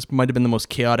 who might have been the most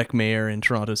chaotic mayor in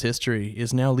Toronto's history,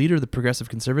 is now leader of the Progressive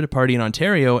Conservative Party in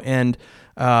Ontario and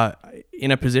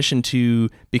in a position to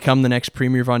become the next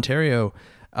premier of Ontario.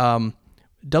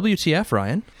 WTF,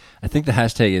 Ryan? I think the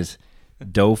hashtag is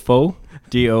DOFO,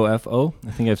 DOFO. I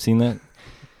think I've seen that.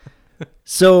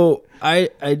 So I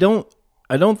don't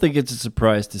think it's a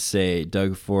surprise to say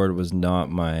Doug Ford was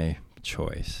not my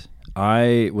choice.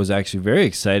 I was actually very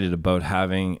excited about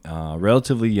having a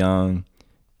relatively young,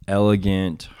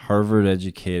 elegant,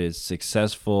 Harvard-educated,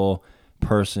 successful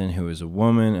person who is a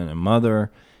woman and a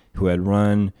mother, who had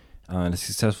run a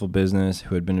successful business,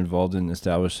 who had been involved in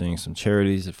establishing some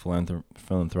charities at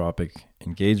philanthropic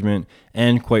engagement,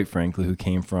 and quite frankly, who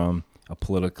came from a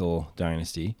political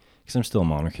dynasty, because I'm still a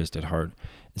monarchist at heart.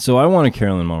 So I wanted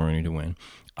Carolyn Mulroney to win.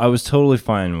 I was totally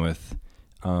fine with...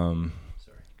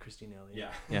 Christine Elliott.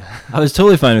 Yeah. I was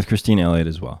totally fine with Christine Elliott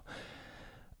as well.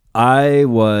 I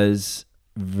was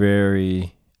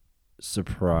very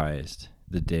surprised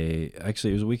the day... Actually,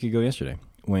 it was a week ago yesterday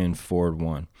when Ford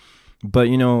won. But,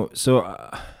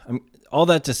 all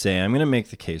that to say, I'm going to make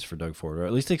the case for Doug Ford, or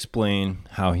at least explain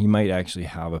how he might actually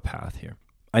have a path here.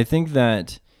 I think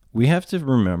that we have to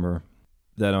remember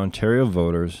that Ontario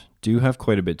voters do have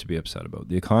quite a bit to be upset about.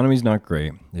 The economy's not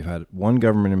great. They've had one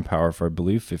government in power for, I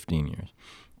believe, 15 years.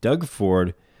 Doug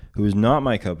Ford, who is not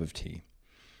my cup of tea,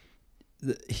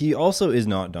 he also is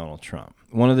not Donald Trump.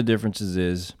 One of the differences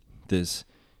is this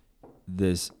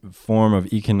form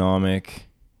of economic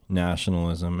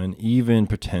nationalism and even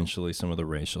potentially some of the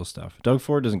racial stuff. Doug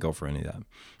Ford doesn't go for any of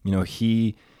that.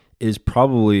 He is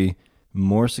probably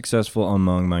more successful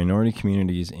among minority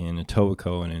communities in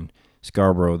Etobicoke and in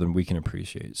Scarborough than we can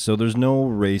appreciate. So there's no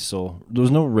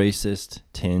racist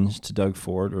tinge to Doug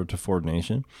Ford or to Ford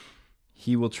Nation.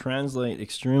 He will translate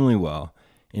extremely well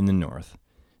in the north.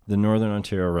 The Northern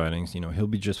Ontario ridings, he'll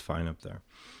be just fine up there.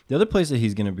 The other place that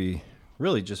he's going to be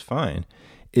really just fine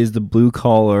is the blue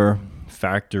collar,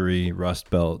 factory, Rust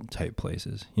Belt type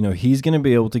places. He's going to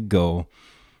be able to go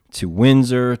to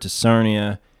Windsor, to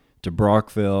Sarnia, to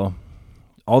Brockville,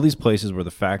 all these places where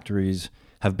the factories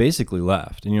have basically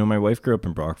left. And, my wife grew up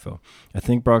in Brockville. I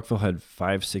think Brockville had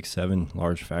 5, 6, 7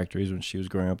 large factories when she was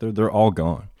growing up there. They're all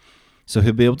gone. So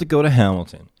he'll be able to go to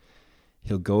Hamilton.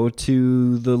 He'll go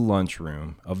to the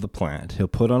lunchroom of the plant. He'll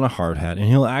put on a hard hat, and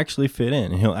he'll actually fit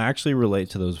in, and he'll actually relate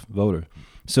to those voters.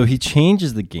 So he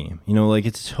changes the game.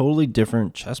 It's a totally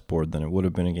different chessboard than it would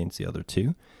have been against the other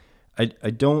two. I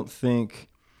don't think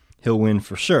he'll win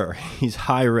for sure. He's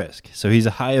high risk. So he's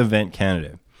a high event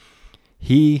candidate.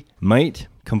 He might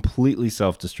completely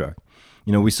self-destruct.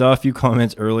 We saw a few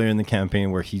comments earlier in the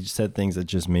campaign where he said things that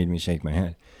just made me shake my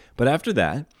head. But after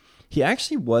that, he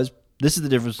actually was... This is the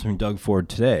difference between Doug Ford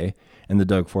today and the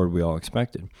Doug Ford we all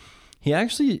expected. He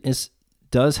actually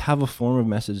does have a form of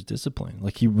message discipline.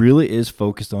 Like, he really is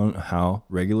focused on how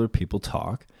regular people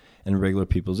talk and regular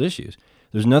people's issues.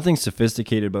 There's nothing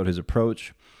sophisticated about his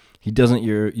approach. He doesn't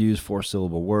use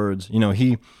 4-syllable words.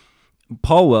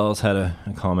 Paul Wells had a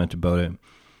comment about it,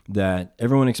 that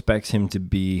everyone expects him to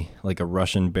be like a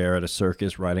Russian bear at a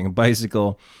circus riding a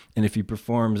bicycle, and if he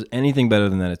performs anything better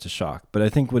than that, it's a shock. But I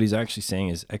think what he's actually saying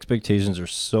is expectations are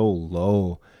so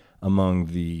low among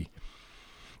the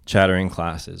chattering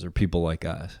classes or people like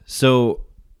us. So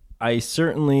I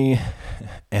certainly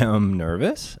am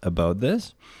nervous about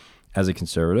this as a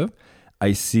conservative.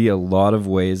 I see a lot of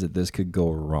ways that this could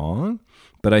go wrong,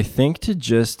 but I think to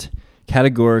just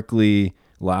categorically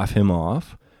laugh him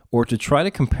off or to try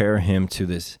to compare him to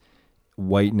this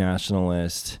white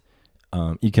nationalist,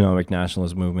 economic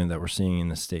nationalist movement that we're seeing in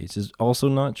the States is also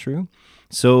not true.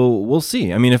 So we'll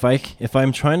see. I mean, if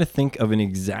I'm trying to think of an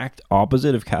exact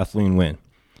opposite of Kathleen Wynne,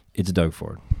 it's Doug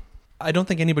Ford. I don't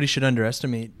think anybody should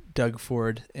underestimate Doug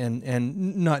Ford,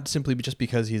 and not simply just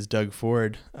because he's Doug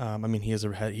Ford. I mean, he is a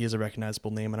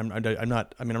recognizable name, and I'm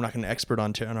not an expert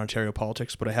on Ontario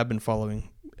politics, but I have been following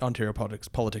Ontario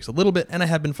politics a little bit, and I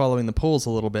have been following the polls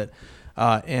a little bit.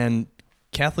 And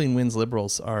Kathleen Wynne's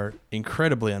Liberals are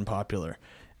incredibly unpopular.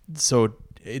 So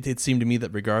it seemed to me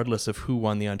that regardless of who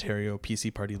won the Ontario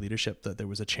PC party leadership, that there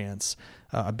was a chance,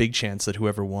 a big chance that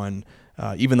whoever won,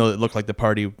 even though it looked like the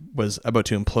party was about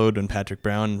to implode when Patrick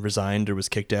Brown resigned or was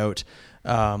kicked out,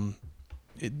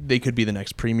 they could be the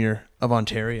next premier of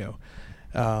Ontario.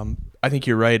 I think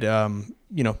you're right.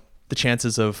 The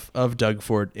chances of Doug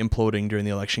Ford imploding during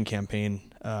the election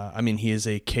campaign. I mean, he is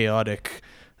a chaotic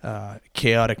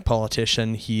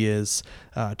politician. He is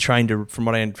trying to, from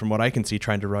what I can see,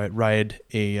 trying to ride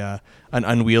an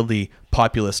unwieldy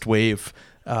populist wave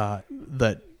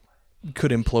that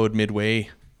could implode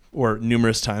midway or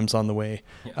numerous times on the way.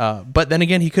 Yeah. But then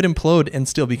again, he could implode and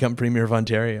still become Premier of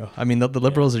Ontario. I mean, the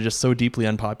Liberals are just so deeply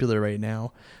unpopular right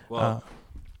now. Well,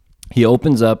 he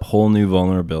opens up whole new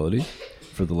vulnerabilities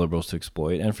for the Liberals to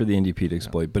exploit and for the NDP to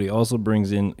exploit, but he also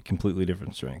brings in completely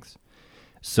different strengths.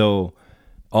 So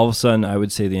all of a sudden, I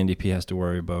would say the NDP has to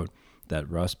worry about that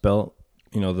Rust Belt,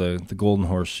 the Golden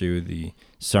Horseshoe, the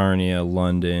Sarnia,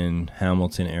 London,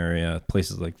 Hamilton area,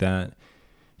 places like that.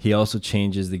 He also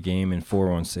changes the game in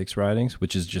 416 ridings,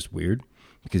 which is just weird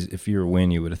because if you're a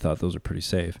Wynne, you would have thought those are pretty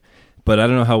safe. But I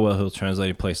don't know how well he'll translate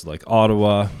in places like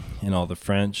Ottawa and all the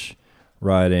French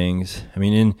ridings. I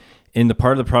mean, in the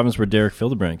part of the province where Derek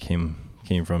Fildebrandt came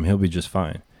from, he'll be just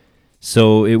fine.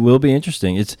 So it will be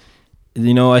interesting. It's,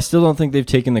 I still don't think they've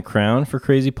taken the crown for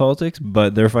crazy politics,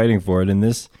 but they're fighting for it. And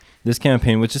this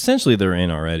campaign, which essentially they're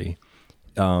in already,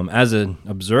 as an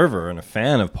observer and a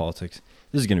fan of politics,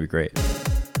 this is going to be great.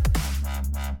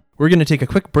 We're going to take a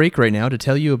quick break right now to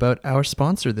tell you about our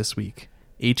sponsor this week,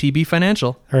 ATB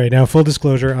Financial. All right, now full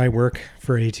disclosure, I work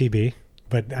for ATB,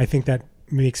 but I think that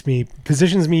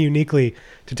positions me uniquely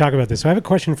to talk about this. So I have a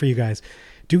question for you guys.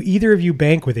 Do either of you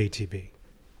bank with ATB?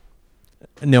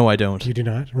 No, I don't. You do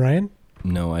not, Ryan?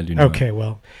 No, I do not. Okay,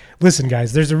 well, listen,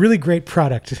 guys, there's a really great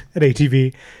product at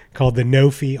ATB called the No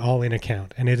Fee All-In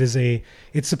account, and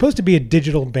it's supposed to be a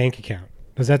digital bank account.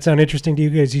 Does that sound interesting to you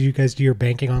guys? Do you guys do your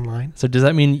banking online? So does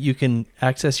that mean you can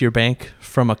access your bank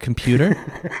from a computer?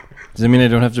 Does that mean I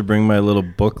don't have to bring my little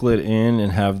booklet in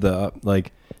and have the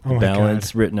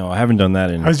balance written? No, I haven't done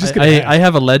that in. I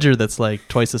have a ledger that's like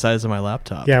twice the size of my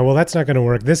laptop. Yeah, well, that's not going to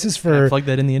work. This is for... plug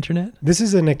that in the internet? This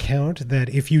is an account that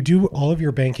if you do all of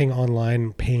your banking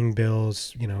online, paying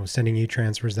bills, sending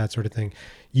e-transfers, that sort of thing,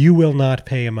 you will not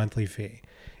pay a monthly fee.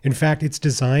 In fact, it's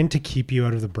designed to keep you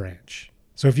out of the branch.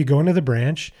 So if you go into the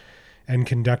branch and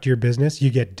conduct your business, you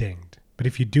get dinged. But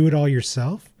if you do it all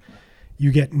yourself,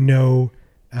 you get no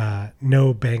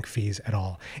bank fees at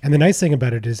all. And the nice thing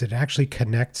about it is it actually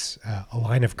connects a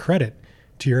line of credit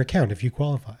to your account if you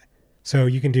qualify. So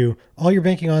you can do all your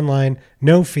banking online,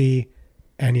 no fee,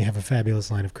 and you have a fabulous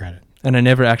line of credit. And I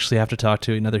never actually have to talk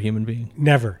to another human being.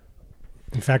 Never.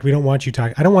 In fact, we don't want you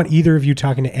talking. I don't want either of you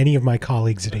talking to any of my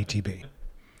colleagues at ATB.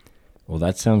 Well,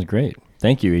 that sounds great.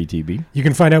 Thank you, ATB. You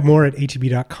can find out more at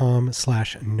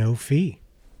atb.com/no-fee.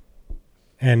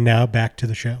 And now back to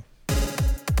the show.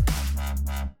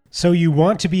 So you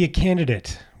want to be a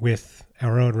candidate with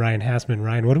our own Ryan Hastman.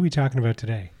 Ryan, what are we talking about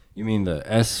today? You mean the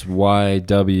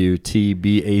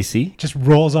SYWTBAC? Just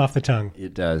rolls off the tongue.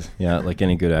 It does. Yeah, like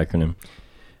any good acronym.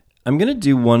 I'm going to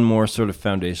do one more sort of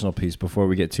foundational piece before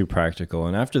we get too practical.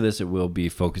 And after this, it will be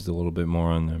focused a little bit more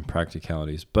on the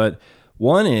practicalities. But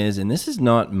one is, and this is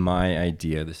not my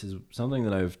idea, this is something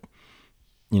that I've,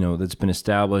 that's been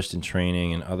established in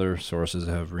training and other sources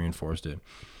have reinforced it.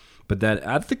 But that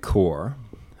at the core,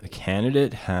 a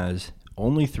candidate has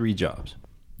only 3 jobs.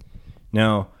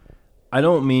 Now, I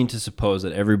don't mean to suppose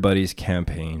that everybody's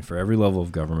campaign for every level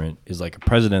of government is like a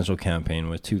presidential campaign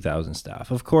with 2,000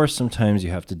 staff. Of course, sometimes you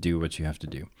have to do what you have to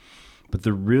do. but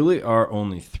there really are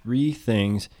only 3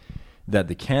 things that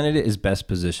the candidate is best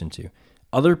positioned to.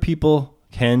 Other people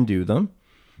can do them,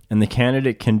 and the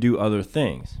candidate can do other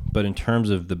things, but in terms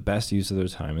of the best use of their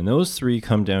time. And those 3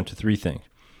 come down to 3 things: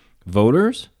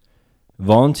 voters,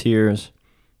 volunteers,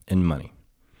 and money.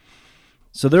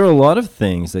 So there are a lot of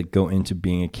things that go into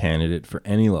being a candidate for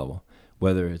any level,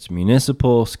 whether it's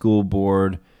municipal, school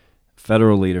board,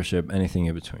 federal leadership, anything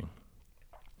in between.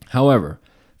 However,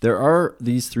 there are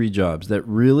these 3 jobs that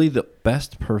really the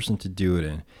best person to do it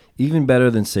in, even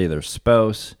better than, say, their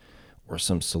spouse or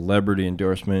some celebrity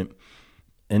endorsement,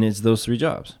 and it's those 3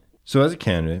 jobs. So as a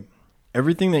candidate,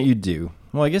 everything that you do,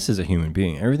 well, I guess as a human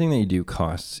being, everything that you do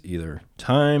costs either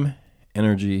time,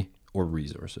 energy, or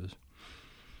resources.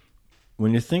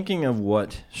 When you're thinking of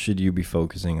what should you be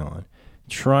focusing on,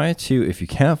 try to, if you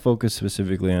can't focus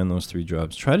specifically on those 3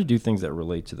 jobs, try to do things that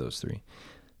relate to those 3.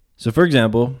 So for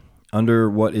example, under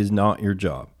what is not your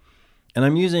job,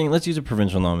 and let's use a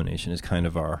provincial nomination as kind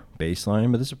of our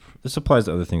baseline, but this applies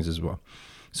to other things as well.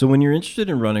 So when you're interested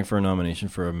in running for a nomination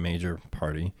for a major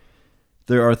party,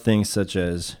 there are things such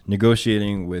as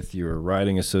negotiating with your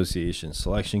riding association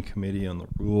selection committee on the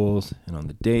rules and on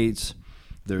the dates.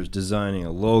 There's designing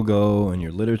a logo and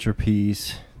your literature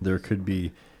piece. There could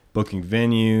be booking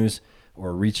venues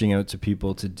or reaching out to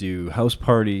people to do house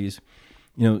parties.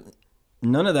 None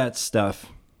of that stuff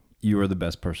you are the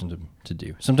best person to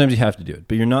do. Sometimes you have to do it,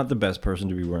 but you're not the best person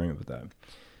to be worrying about that.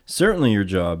 Certainly your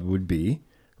job would be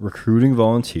recruiting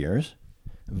volunteers,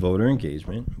 voter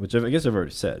engagement, which I guess I've already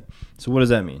said. So what does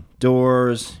that mean?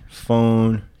 Doors,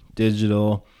 phone,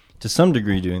 digital, to some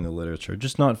degree doing the literature,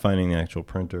 just not finding the actual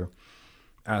printer,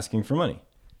 asking for money.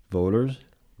 Voters,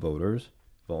 volunteers,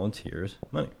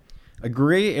 money. A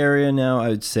gray area now, I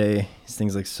would say, is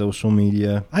things like social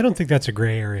media. I don't think that's a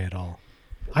gray area at all.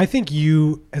 I think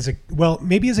maybe as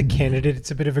a candidate,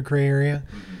 it's a bit of a gray area.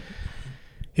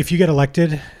 If you get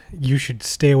elected, you should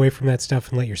stay away from that stuff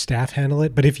and let your staff handle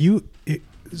it. But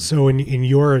in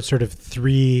your sort of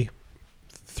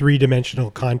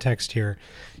three-dimensional context here,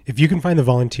 if you can find the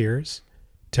volunteers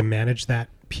to manage that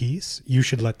piece, you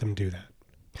should let them do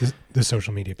that, the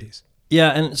social media piece.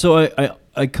 Yeah, and so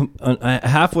I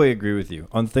halfway agree with you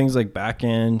on things like back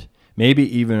end, maybe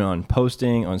even on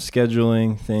posting, on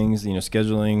scheduling things,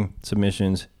 scheduling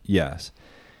submissions. Yes.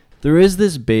 There is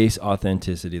this base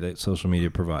authenticity that social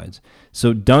media provides.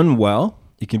 So done well,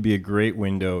 it can be a great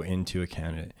window into a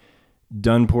candidate.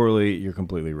 Done poorly, you're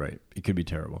completely right. It could be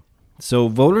terrible. So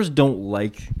voters don't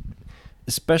like,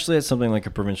 especially at something like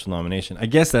a provincial nomination. I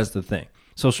guess that's the thing.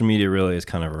 Social media really is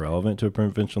kind of irrelevant to a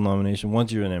provincial nomination.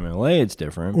 Once you're an MLA, it's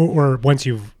different. Or once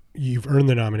you've earned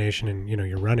the nomination and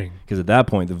you're running. Because at that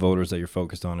point, the voters that you're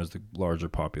focused on is the larger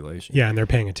population. Yeah, and they're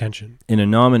paying attention. In a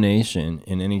nomination,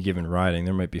 in any given riding,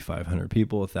 there might be 500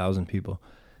 people, 1,000 people.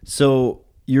 So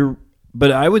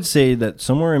but I would say that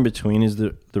somewhere in between is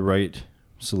the right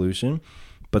solution.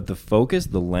 But the focus,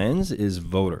 the lens, is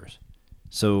voters.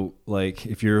 So like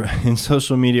if you're in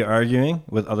social media arguing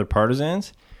with other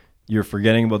partisans, you're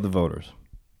forgetting about the voters.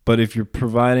 But if you're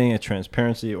providing a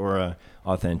transparency or a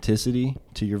authenticity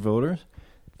to your voters,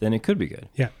 then it could be good.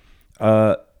 Yeah.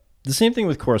 The same thing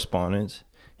with correspondence.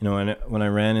 And when I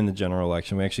ran in the general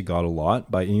election, we actually got a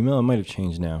lot by email. It might have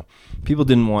changed now. People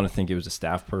didn't want to think it was a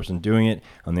staff person doing it.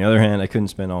 On the other hand, I couldn't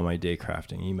spend all my day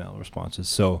crafting email responses.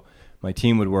 So my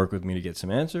team would work with me to get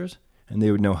some answers, and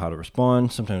they would know how to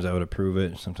respond. Sometimes I would approve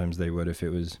it. Sometimes they would if it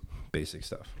was basic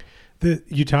stuff.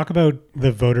 You talk about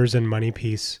the voters and money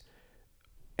piece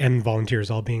and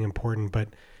volunteers all being important, but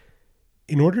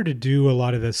in order to do a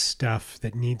lot of this stuff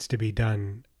that needs to be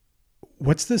done,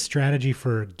 what's the strategy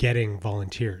for getting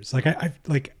volunteers? I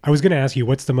was going to ask you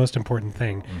what's the most important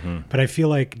thing, but I feel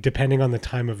like depending on the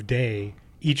time of day,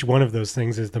 each one of those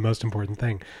things is the most important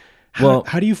thing.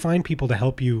 How do you find people to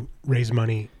help you raise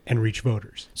money and reach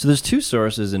voters? So there's 2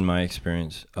 sources in my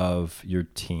experience of your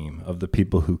team, of the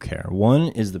people who care. One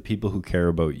is the people who care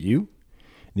about you.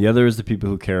 The other is the people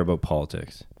who care about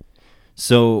politics.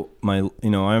 So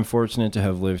I'm fortunate to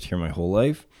have lived here my whole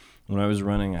life. When I was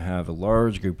running, I have a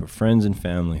large group of friends and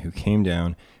family who came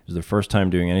down. It was their first time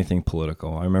doing anything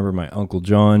political. I remember my Uncle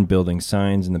John building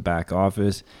signs in the back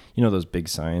office. Those big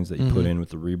signs that you put in with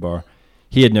the rebar.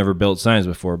 He had never built signs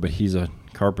before, but he's a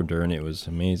carpenter, and it was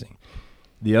amazing.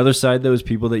 The other side, though, is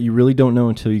people that you really don't know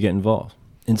until you get involved.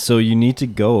 And so you need to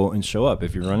go and show up.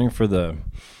 If you're running for the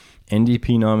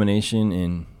NDP nomination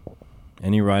in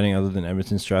any riding other than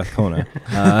Edmonton Strathcona,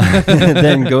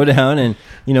 then go down and,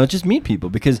 just meet people.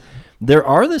 Because there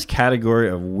are this category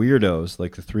of weirdos,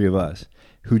 like the 3 of us,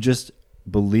 who just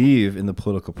believe in the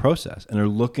political process and are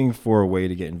looking for a way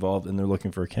to get involved, and they're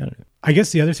looking for a candidate. I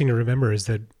guess the other thing to remember is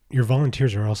that your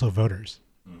volunteers are also voters.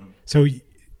 So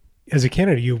as a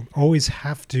candidate, you always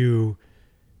have to,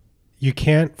 you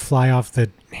can't fly off the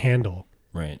handle.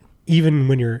 Right. Even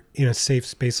when you're in a safe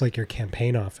space like your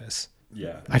campaign office.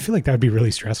 Yeah. I feel like that would be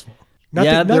really stressful.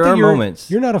 There are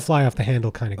moments. You're not a fly off the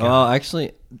handle kind of guy. Well,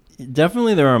 actually,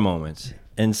 definitely there are moments.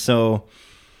 And so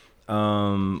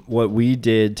what we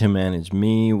did to manage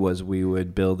me was we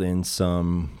would build in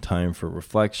some time for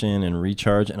reflection and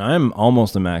recharge. And I'm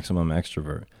almost a maximum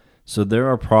extrovert. So there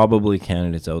are probably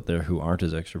candidates out there who aren't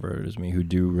as extroverted as me who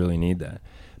do really need that.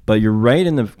 But you're right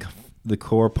in the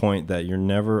core point that you're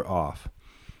never off.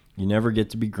 You never get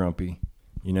to be grumpy.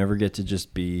 You never get to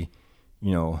just be,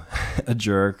 a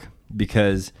jerk,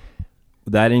 because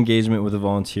that engagement with a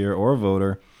volunteer or a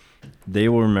voter, they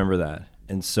will remember that.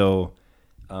 And so,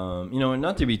 and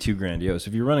not to be too grandiose,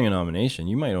 if you're running a nomination,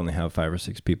 you might only have 5 or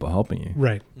 6 people helping you.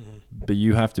 Right. But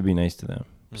you have to be nice to them.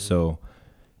 So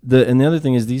the other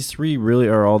thing is these 3 really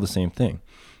are all the same thing.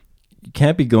 You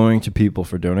can't be going to people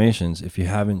for donations if you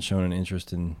haven't shown an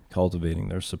interest in cultivating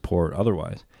their support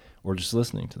otherwise, or just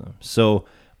listening to them. So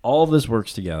all of this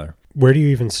works together. Where do you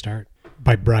even start?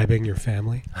 By bribing your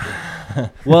family?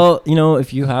 Well,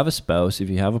 if you have a spouse, if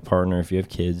you have a partner, if you have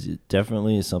kids, it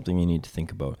definitely is something you need to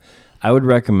think about. I would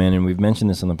recommend, and we've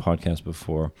mentioned this on the podcast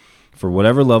before, for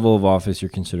whatever level of office you're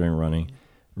considering running,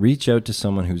 reach out to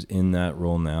someone who's in that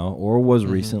role now or was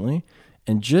recently,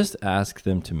 and just ask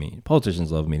them to meet.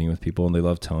 Politicians love meeting with people, and they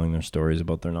love telling their stories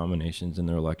about their nominations and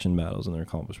their election battles and their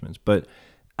accomplishments. But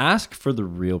ask for the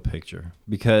real picture,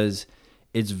 because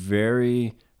it's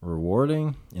very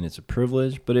rewarding and it's a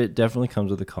privilege, but it definitely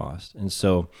comes with a cost. And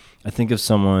so I think of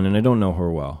someone, and I don't know her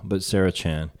well, but Sarah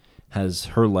Chan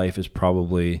her life is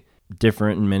probably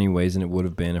different in many ways than it would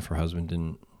have been if her husband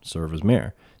didn't serve as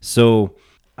mayor. So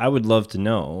I would love to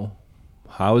know,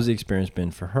 how has the experience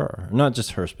been for her? Not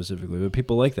just her specifically, but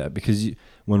people like that, because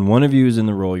when one of you is in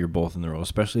the role, you're both in the role,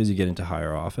 especially as you get into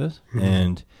higher office.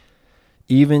 And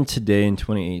even today in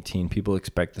 2018, people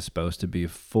expect the spouse to be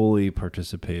fully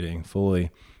participating, fully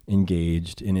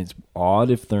engaged, and it's odd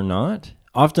if they're not.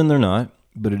 Often they're not,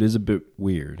 but it is a bit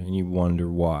weird, and you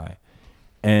wonder why.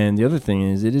 And the other thing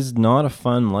is, it is not a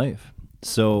fun life.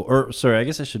 I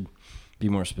guess I should be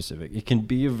more specific. It can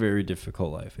be a very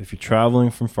difficult life. If you're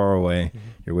traveling from far away,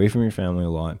 you're away from your family a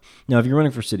lot. Now, if you're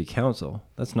running for city council,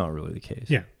 that's not really the case.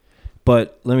 Yeah.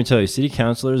 But let me tell you, city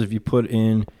councilors, if you put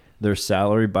in their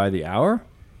salary by the hour,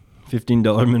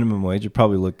 $15 minimum wage, would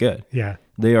probably look good. Yeah.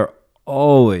 They are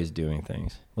always doing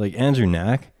things. Like Andrew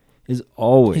Knack is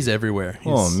always. He's everywhere.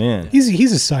 Man. He's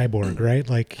a cyborg, right?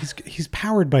 Like he's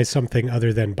powered by something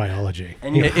other than biology.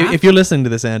 And if you're listening to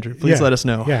this, Andrew, please let us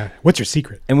know. Yeah. What's your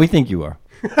secret? And we think you are.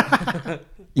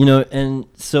 And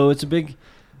so it's a big,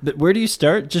 but where do you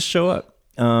start? Just show up.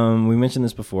 We mentioned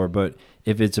this before, but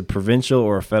if it's a provincial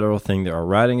or a federal thing, there are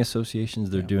riding associations,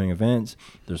 they're doing events,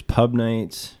 there's pub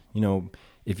nights.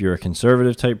 If you're a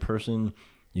conservative type person,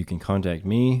 you can contact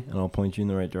me and I'll point you in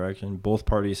the right direction. Both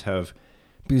parties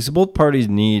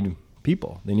need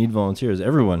people. They need volunteers.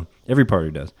 Every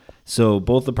party does. So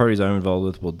both the parties I'm involved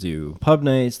with will do pub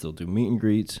nights. They'll do meet and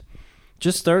greets.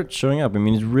 Just start showing up. I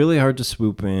mean, it's really hard to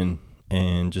swoop in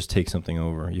and just take something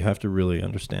over. You have to really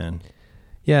understand.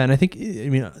 Yeah, and I think,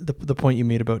 the point you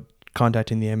made about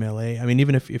contacting the MLA,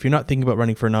 even if you're not thinking about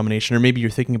running for a nomination, or maybe you're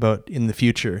thinking about in the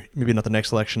future, maybe not the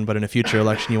next election, but in a future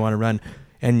election you want to run,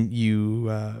 and you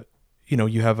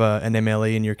have an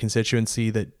MLA in your constituency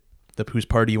that whose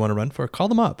party you want to run for, call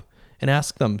them up and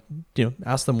ask them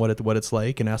what it's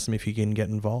like, and ask them if you can get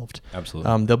involved.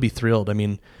 Absolutely. They'll be thrilled.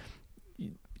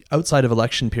 Outside of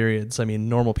election periods,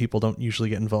 normal people don't usually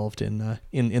get involved in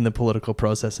the political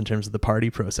process in terms of the party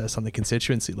process on the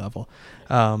constituency level.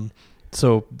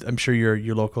 So I'm sure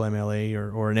your local MLA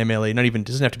or an MLA,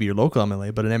 doesn't have to be your local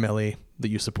MLA, but an MLA that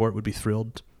you support would be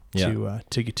thrilled to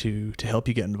help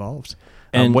you get involved.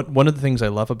 And one of the things I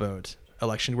love about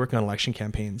working on election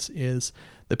campaigns is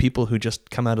the people who just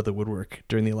come out of the woodwork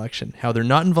during the election, how they're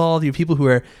not involved. You have people who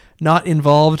are not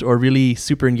involved or really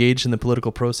super engaged in the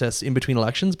political process in between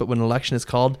elections, but when an election is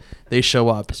called, they show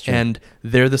up and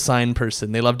they're the sign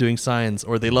person. They love doing signs,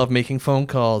 or they love making phone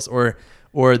calls, or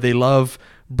they love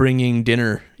bringing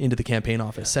dinner into the campaign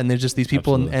office. And there's just these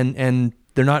people, and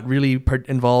they're not really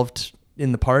involved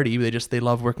in the party. They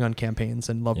love working on campaigns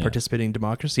and love participating in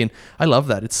democracy. And I love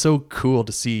that. It's so cool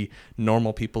to see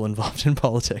normal people involved in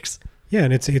politics. Yeah,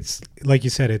 and it's like you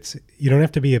said, you don't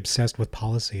have to be obsessed with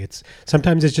policy.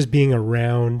 Sometimes it's just being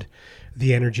around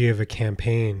the energy of a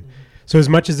campaign. So as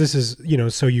much as this is,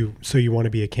 so you want to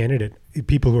be a candidate,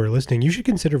 people who are listening, you should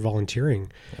consider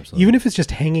volunteering. Absolutely. Even if it's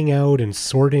just hanging out and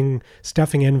stuffing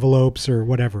envielopes or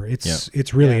whatever.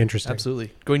 It's really interesting.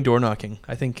 Absolutely. Going door knocking.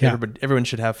 I think everyone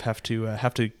should have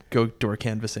to go door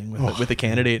canvassing with a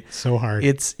candidate. So hard.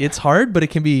 It's hard, but it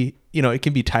can be, it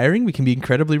can be tiring. It can be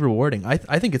incredibly rewarding.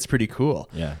 I think it's pretty cool.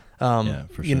 Yeah.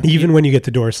 For sure. Even when you get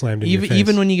the door slammed in your face.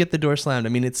 Even when you get the door slammed. I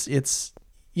mean, it's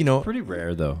pretty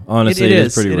rare though. Honestly, it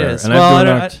is pretty rare. And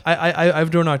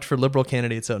I've door knocked for Liberal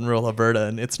candidates out in rural Alberta,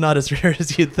 and it's not as rare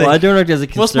as you'd think. Well, I door knocked as a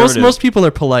conservative. Most people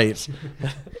are polite.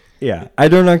 Yeah, I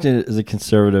door knocked as a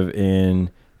conservative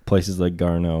in places like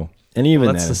Garneau, and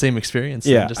even that's the same experience.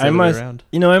 Yeah, just the other way around.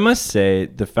 I must say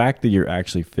the fact that you're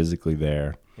actually physically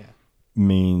there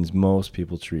means most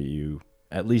people treat you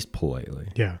at least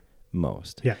politely. Yeah,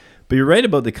 most. Yeah, but you're right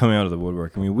about the coming out of the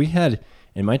woodwork. I mean, we had.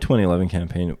 In my 2011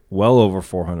 campaign, well over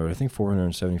 400, I think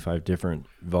 475 different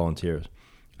volunteers.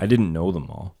 I didn't know them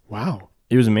all. Wow.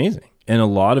 It was amazing. And a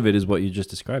lot of it is what you just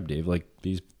described, Dave. Like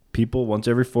these people, once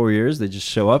every 4 years, they just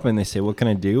show up and they say, what can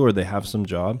I do? Or they have some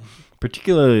job,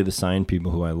 particularly the sign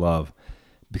people who I love,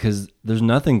 because there's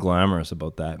nothing glamorous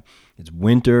about that. It's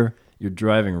winter. You're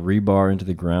driving rebar into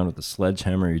the ground with a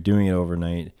sledgehammer. You're doing it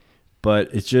overnight.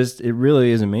 But it really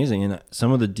is amazing. And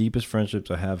some of the deepest friendships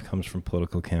I have comes from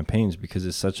political campaigns because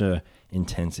it's such a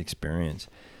intense experience.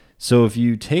 So if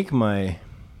you take my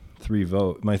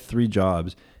three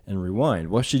jobs and rewind,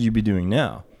 what should you be doing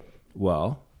now?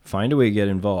 Well, find a way to get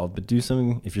involved, but do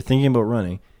something, if you're thinking about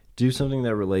running, do something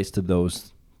that relates to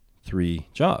those 3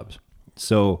 jobs.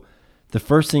 So the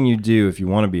first thing you do if you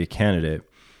want to be a candidate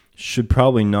should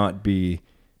probably not be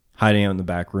hiding out in the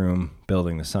back room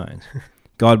building the signs.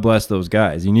 God bless those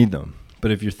guys. You need them.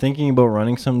 But if you're thinking about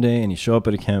running someday and you show up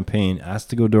at a campaign, ask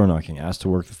to go door knocking, ask to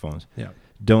work the phones. Yeah.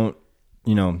 Don't,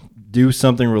 do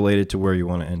something related to where you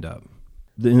want to end up.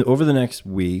 Over the next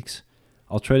weeks,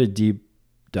 I'll try to deep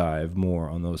dive more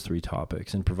on those 3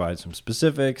 topics and provide some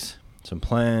specifics, some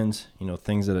plans,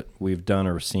 things that we've done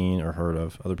or seen or heard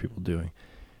of other people doing.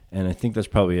 And I think that's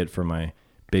probably it for my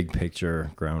big picture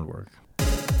groundwork.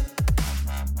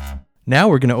 Now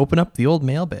we're going to open up the old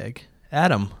mailbag.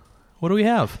 Adam, what do we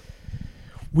have?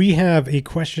 We have a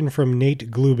question from Nate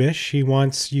Glubish. He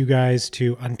wants you guys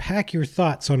to unpack your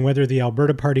thoughts on whether the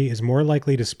Alberta Party is more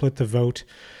likely to split the vote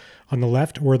on the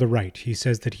left or the right. He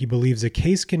says that he believes a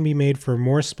case can be made for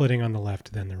more splitting on the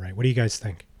left than the right. What do you guys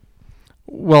think?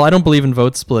 Well, I don't believe in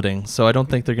vote splitting, so I don't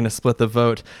think they're going to split the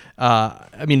vote.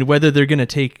 I mean, whether they're going to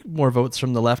take more votes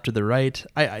from the left or the right,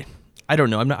 I don't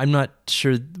know. I'm not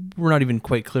sure. We're not even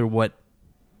quite clear what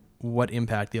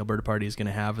impact the Alberta Party is going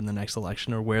to have in the next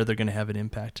election or where they're going to have an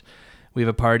impact. We have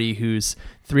a party whose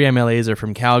 3 MLAs are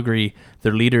from Calgary,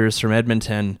 their leaders from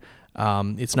Edmonton.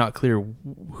 It's not clear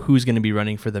who's going to be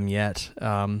running for them yet.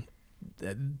 I'm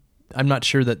not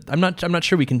sure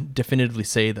we can definitively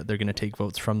say that they're going to take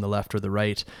votes from the left or the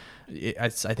right. I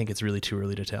think it's really too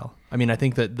early to tell. I mean, I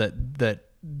think that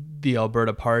the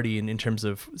Alberta Party, in terms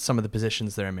of some of the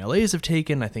positions their MLAs have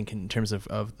taken, I think in terms of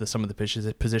some of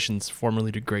the positions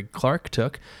formerly to Greg Clark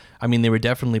took, I mean, they were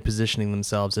definitely positioning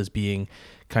themselves as being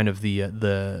kind of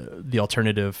the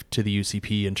alternative to the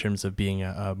UCP in terms of being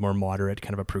a more moderate,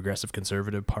 kind of a progressive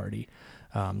conservative party.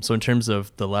 So in terms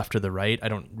of the left or the right, I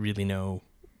don't really know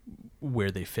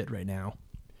where they fit right now.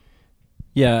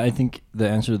 Yeah, I think the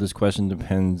answer to this question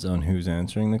depends on who's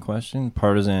answering the question.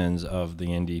 Partisans of the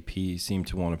NDP seem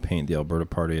to want to paint the Alberta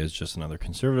Party as just another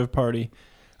conservative party.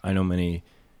 I know many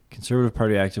conservative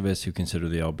party activists who consider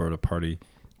the Alberta Party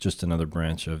just another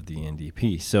branch of the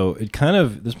NDP. So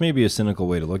this may be a cynical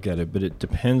way to look at it, but it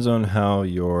depends on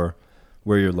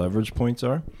where your leverage points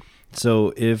are.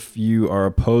 So if you are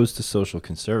opposed to social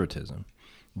conservatism,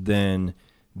 then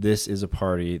this is a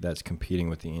party that's competing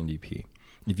with the NDP.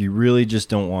 If you really just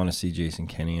don't want to see Jason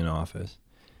Kenney in office,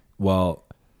 well,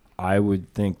 I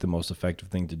would think the most effective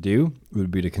thing to do would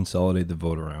be to consolidate the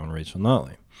vote around Rachel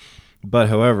Notley. But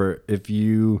however, if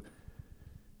you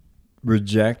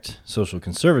reject social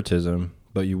conservatism,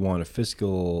 but you want a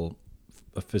fiscally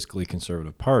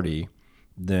conservative party,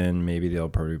 then maybe the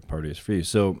Alberta Party is for you.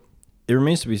 So it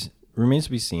remains to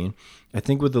be seen. I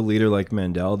think with a leader like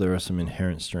Mandel, there are some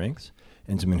inherent strengths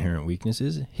and some inherent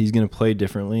weaknesses. He's going to play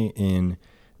differently in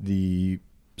the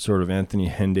sort of Anthony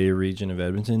Henday region of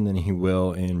Edmonton than he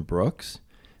will in Brooks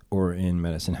or in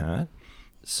Medicine Hat.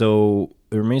 So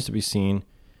it remains to be seen.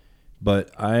 But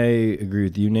I agree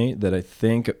with you, Nate, that I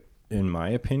think, in my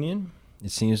opinion, it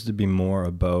seems to be more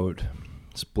about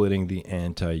splitting the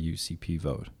anti-UCP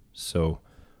vote. So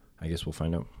I guess we'll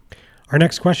find out. Our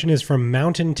next question is from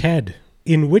Mountain Ted.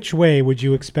 In which way would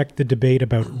you expect the debate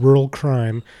about rural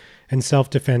crime and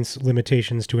self-defense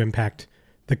limitations to impact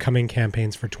the coming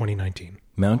campaigns for 2019.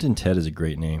 Mountain Ted is a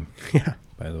great name. Yeah.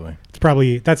 By the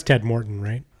way. That's Ted Morton,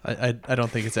 right? I don't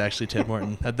think it's actually Ted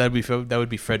Morton. That would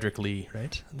be Frederick Lee,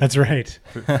 right? That's right.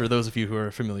 For those of you who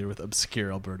are familiar with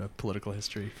obscure Alberta political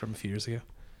history from a few years ago.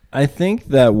 I think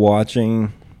that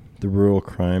watching the rural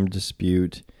crime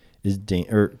dispute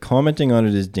or commenting on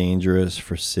it is dangerous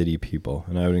for city people,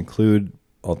 and I would include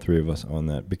all three of us on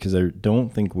that because I don't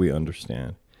think we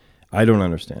understand. I don't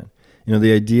understand.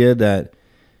 The idea that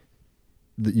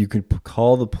you could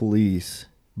call the police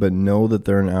but know that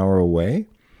they're an hour away,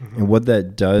 and what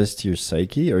that does to your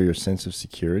psyche or your sense of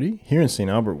security. Here in St.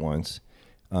 Albert once,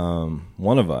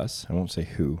 one of us, I won't say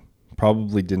who,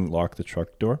 probably didn't lock the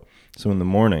truck door. So in the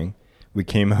morning, we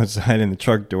came outside and the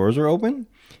truck doors were open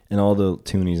and all the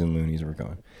toonies and loonies were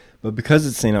gone. But because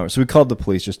it's St. Albert, so we called the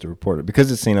police just to report it.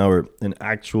 Because it's St. Albert, an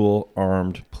actual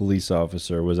armed police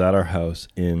officer was at our house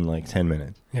in like 10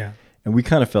 minutes. Yeah. And we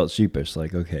kind of felt sheepish,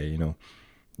 like, okay,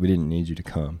 we didn't need you to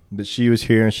come. But she was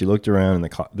here and she looked around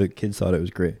and the kids thought it was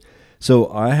great.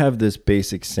 So I have this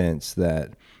basic sense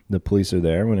that the police are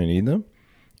there when I need them.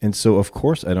 And so, of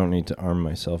course, I don't need to arm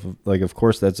myself. Like, of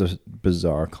course, that's a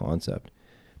bizarre concept.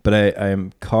 But I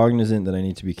am cognizant that I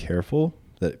need to be careful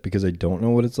because I don't know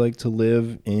what it's like to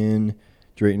live in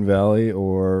Drayton Valley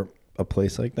or a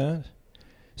place like that.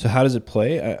 So how does it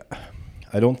play?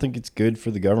 I don't think it's good for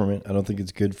the government. I don't think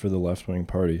it's good for the left-wing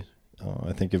parties.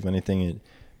 I think, if anything, it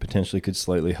potentially could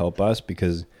slightly help us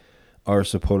because our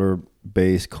supporter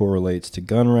base correlates to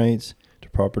gun rights, to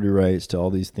property rights, to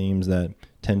all these themes that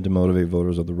tend to motivate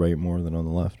voters on the right more than on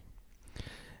the left.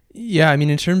 Yeah,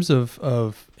 in terms of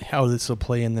how this will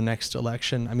play in the next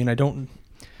election,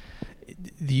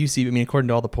 the UCP, according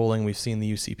to all the polling we've seen,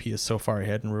 the UCP is so far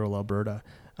ahead in rural Alberta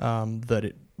that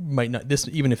it might not,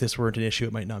 even if this weren't an issue,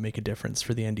 it might not make a difference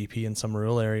for the NDP in some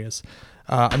rural areas.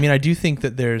 I do think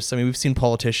that we've seen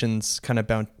politicians kind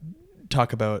of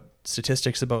talk about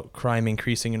statistics about crime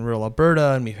increasing in rural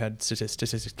Alberta, and we've had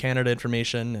Statistics Canada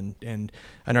information and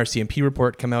an RCMP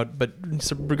report come out. But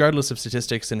regardless of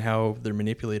statistics and how they're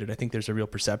manipulated, I think there's a real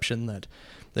perception that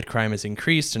crime has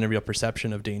increased and a real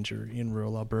perception of danger in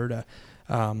rural Alberta.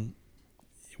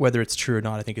 Whether it's true or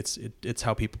not, I think it's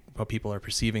how people are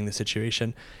perceiving the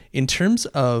situation. In terms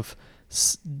of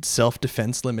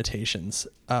self-defense limitations,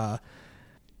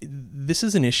 this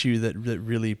is an issue that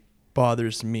really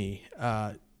bothers me.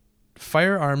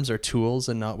 Firearms are tools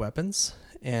and not weapons.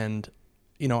 And,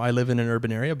 I live in an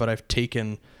urban area, but I've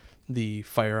taken the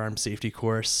firearm safety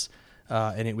course,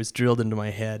 and it was drilled into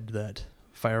my head that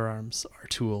firearms are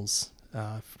tools,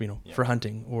 for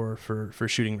hunting or for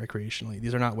shooting recreationally.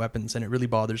 These are not weapons. And it really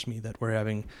bothers me that we're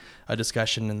having a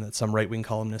discussion and that some right-wing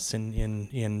columnists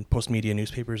in post-media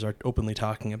newspapers are openly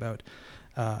talking about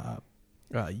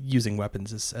using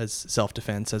weapons as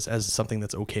self-defense, as something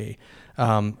that's okay.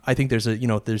 I think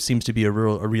there seems to be a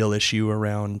real issue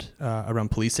around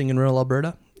policing in rural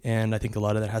Alberta, and I think a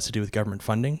lot of that has to do with government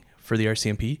funding for the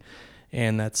RCMP,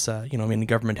 and that's the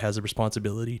government has a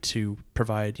responsibility to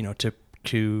provide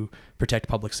to protect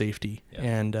public safety,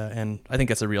 and I think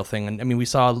that's a real thing. And we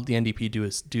saw the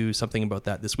NDP do something about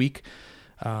that this week.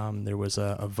 There was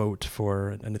a vote for,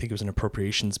 and I think it was an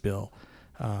appropriations bill.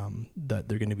 That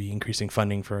they're going to be increasing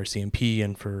funding for our CMP,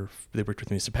 and they worked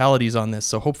with municipalities on this.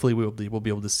 So hopefully we'll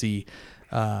be able to see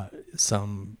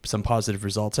some positive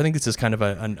results. I think this is kind of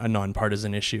a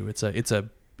nonpartisan issue. It's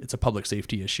a public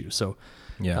safety issue. So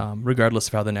regardless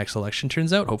of how the next election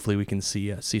turns out, hopefully we can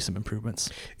see some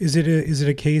improvements. Is it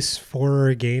a case for or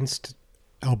against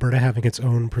Alberta having its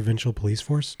own provincial police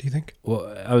force, do you think?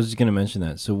 Well, I was just going to mention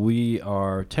that. So we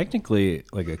are technically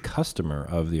like a customer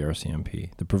of the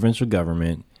RCMP. The provincial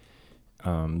government,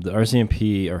 the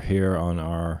RCMP are here on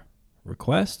our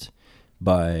request.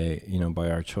 By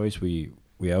our choice, we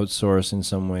outsource in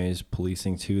some ways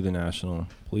policing to the National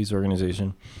Police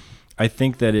Organization. I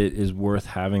think that it is worth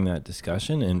having that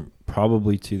discussion, and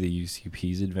probably to the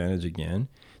UCP's advantage again.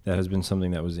 That has been something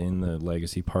that was in the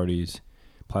legacy parties'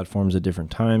 platforms at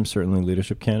different times, certainly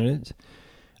leadership candidates.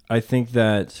 I think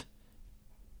that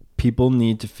people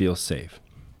need to feel safe.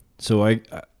 So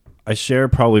I share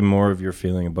probably more of your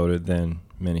feeling about it than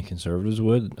many conservatives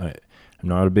would. I'm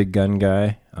not a big gun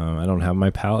guy. I don't have my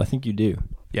PAL. I think you do.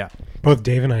 Yeah. Both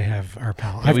Dave and I have our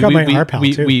PAL. I've got my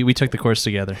RPAL too. We took the course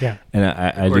together. Yeah. And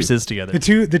I courses together.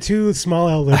 The two small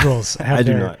L liberals have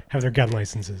their gun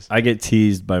licenses. I get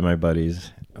teased by my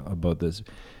buddies about this.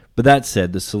 But that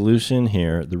said, the solution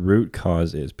here, the root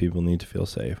cause is people need to feel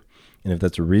safe. And if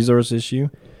that's a resource issue,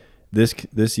 This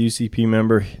UCP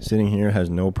member sitting here has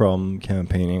no problem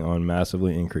campaigning on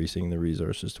massively increasing the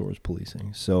resources towards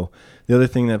policing. So the other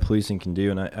thing that policing can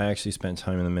do, and I actually spent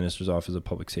time in the Minister's Office of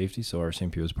Public Safety, so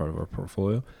RCMP was part of our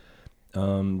portfolio.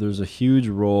 There's a huge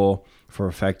role for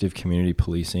effective community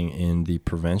policing in the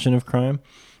prevention of crime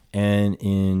and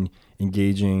in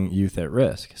engaging youth at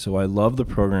risk. So I love the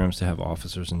programs to have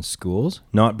officers in schools,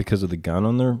 not because of the gun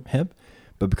on their hip,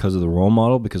 but because of the role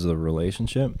model, because of the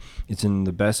relationship. It's in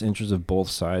the best interest of both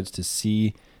sides to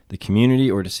see the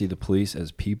community or to see the police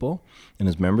as people and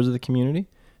as members of the community,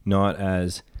 not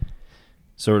as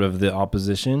sort of the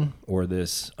opposition or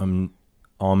this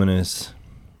ominous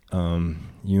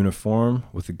uniform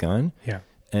with a gun. Yeah.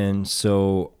 And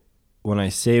so when I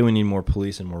say we need more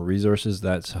police and more resources,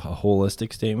 that's a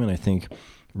holistic statement. I think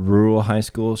rural high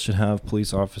schools should have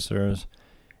police officers.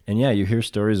 And yeah, you hear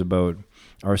stories about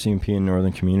RCMP in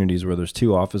northern communities where there's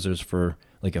 2 officers for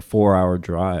like a 4-hour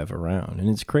drive around. And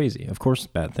it's crazy. Of course,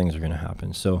 bad things are going to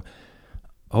happen. So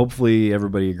hopefully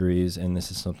everybody agrees, and this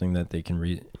is something that they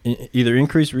can either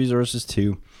increase resources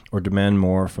to or demand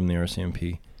more from the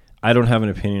RCMP. I don't have an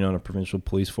opinion on a provincial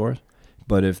police force,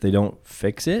 but if they don't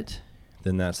fix it,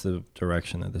 then that's the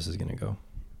direction that this is going to go.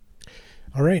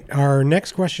 All right. Our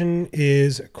next question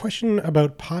is a question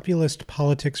about populist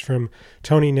politics from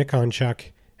Tony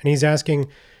Nikonchuk. And he's asking,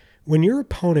 when your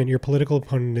political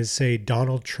opponent is, say,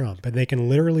 Donald Trump, and they can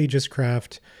literally just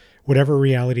craft whatever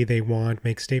reality they want,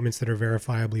 make statements that are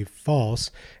verifiably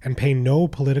false, and pay no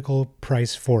political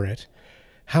price for it,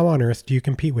 how on earth do you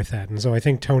compete with that? And so I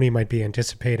think Tony might be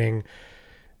anticipating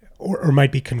or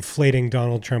might be conflating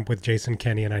Donald Trump with Jason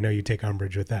Kenney, and I know you take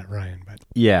umbrage with that, Ryan. But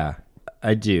yeah,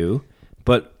 I do.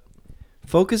 But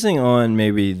focusing on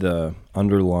maybe the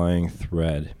underlying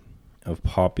thread of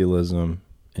populism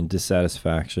and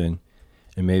dissatisfaction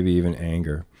and maybe even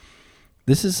anger,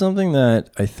 this is something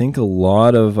that I think a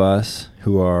lot of us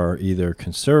who are either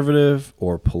conservative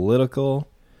or political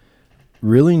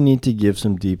really need to give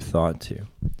some deep thought to.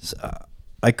 So,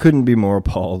 I couldn't be more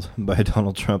appalled by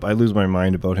Donald Trump. I lose my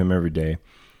mind about him every day.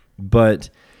 But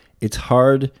it's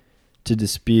hard to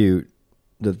dispute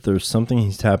that there's something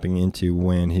he's tapping into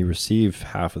when he received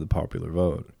half of the popular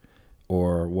vote,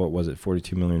 or what was it,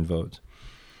 42 million votes.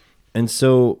 And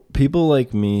so people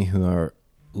like me who are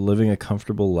living a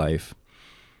comfortable life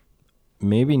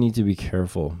maybe need to be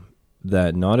careful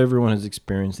that not everyone has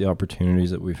experienced the opportunities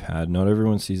that we've had. Not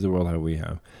everyone sees the world how we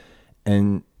have.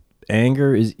 And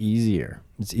anger is easier.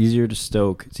 It's easier to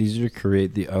stoke. It's easier to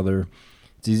create the other.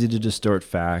 It's easy to distort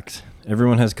facts.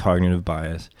 Everyone has cognitive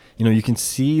bias. You know, you can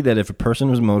see that if a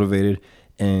person was motivated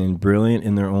and brilliant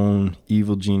in their own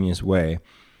evil genius way,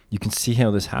 you can see how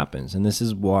this happens. And this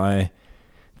is why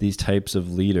these types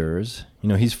of leaders, you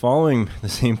know, he's following the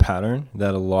same pattern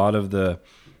that a lot of the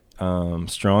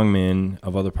strongmen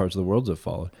of other parts of the world have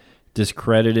followed.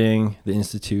 Discrediting the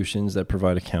institutions that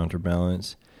provide a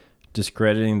counterbalance,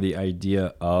 discrediting the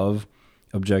idea of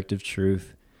objective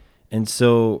truth. And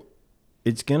so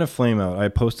it's going to flame out. I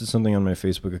posted something on my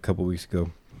Facebook a couple weeks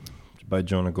ago by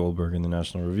Jonah Goldberg in the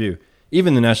National Review.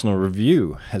 Even the National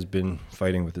Review has been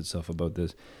fighting with itself about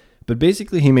this. But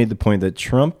basically he made the point that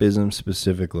Trumpism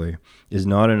specifically is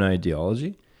not an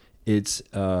ideology. It's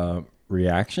a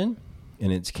reaction,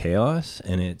 and it's chaos,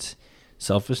 and it's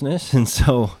selfishness. And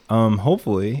so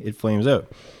hopefully it flames out.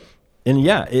 And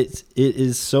yeah, it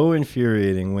is so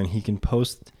infuriating when he can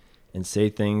post and say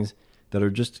things that are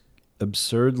just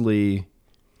absurdly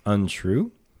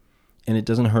untrue, and it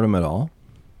doesn't hurt him at all.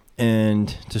 And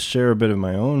to share a bit of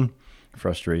my own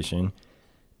frustration,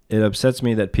 it upsets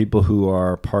me that people who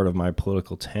are part of my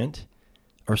political tent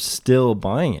are still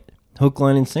buying it, hook,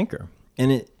 line, and sinker.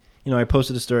 And it, you know, I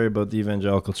posted a story about the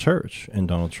evangelical church and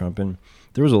Donald Trump, and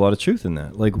there was a lot of truth in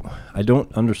that. Like, I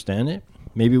don't understand it.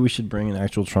 Maybe we should bring an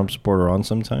actual Trump supporter on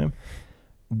sometime.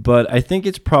 But I think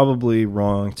it's probably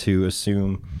wrong to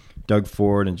assume Doug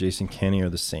Ford and Jason Kenney are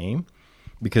the same.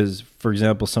 Because, for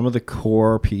example, some of the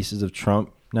core pieces of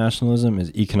Trump nationalism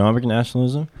is economic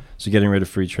nationalism, so getting rid of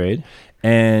free trade,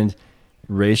 and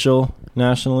racial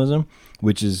nationalism,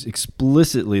 which is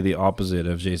explicitly the opposite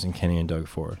of Jason Kenney and Doug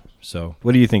Ford. So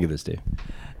what do you think of this, Dave?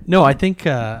 No, I think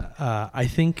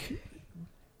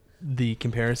the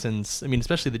comparisons, I mean,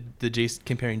 especially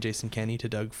comparing Jason Kenney to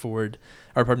Doug Ford,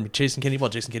 or pardon me, Jason Kenney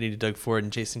to Doug Ford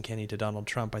and Jason Kenney to Donald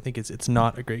Trump, I think it's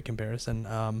not a great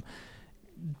comparison.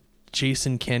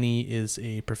 Jason Kenney is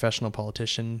a professional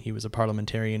politician. He was a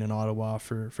parliamentarian in Ottawa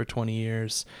for 20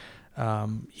 years.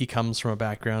 He comes from a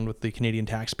background with the Canadian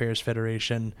Taxpayers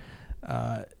Federation.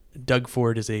 Doug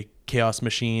Ford is a chaos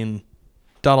machine.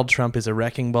 Donald Trump is a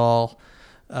wrecking ball.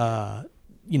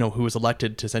 who was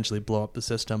elected to essentially blow up the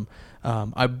system.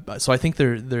 So I think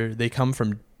they come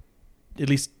from, at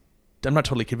least, I'm not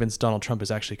totally convinced Donald Trump is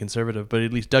actually conservative, but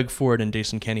at least Doug Ford and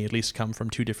Jason Kenney at least come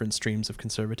from two different streams of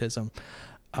conservatism.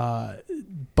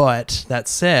 But that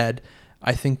said,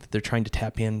 I think that they're trying to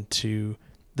tap into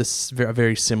this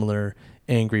very similar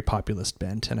angry populist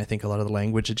bent. And I think a lot of the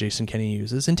language that Jason Kenney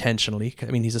uses intentionally, I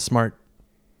mean, he's a smart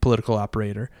political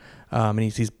operator, and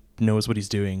he knows what he's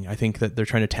doing. I think that they're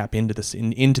trying to tap into this,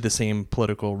 into the same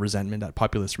political resentment, that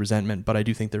populist resentment, but I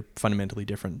do think they're fundamentally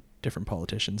different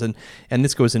politicians. And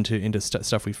this goes into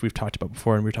stuff we've talked about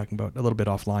before, and we were talking about a little bit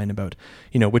offline about,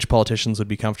 which politicians would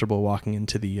be comfortable walking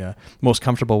into the, most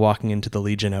comfortable walking into the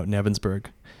Legion out in Evansburg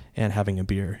and having a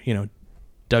beer.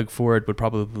 Doug Ford would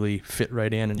probably fit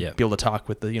right in and be able to talk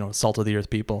with the, salt of the earth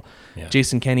people. Yeah.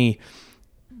 Jason Kenney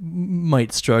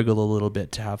might struggle a little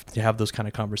bit to have those kind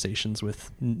of conversations with,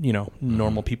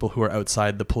 normal people who are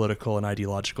outside the political and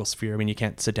ideological sphere. I mean, you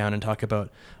can't sit down and talk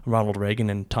about Ronald Reagan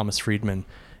and Thomas Friedman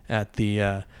at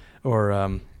the,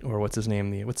 or what's his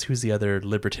name? Who's the other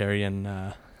libertarian?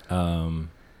 Von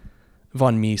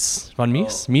Mies. Von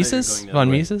Mies?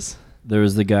 Mises? There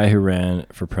was the guy who ran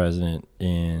for president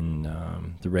in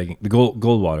the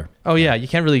Goldwater. Oh yeah, you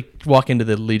can't really walk into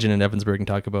the Legion in Evansburg and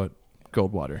talk about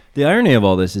Goldwater. The irony of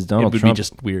all this is Donald Trump would be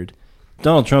just weird.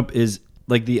 Donald Trump is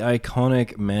like the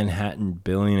iconic Manhattan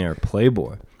billionaire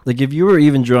playboy. Like if you were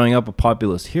even drawing up a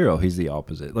populist hero, he's the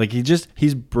opposite. Like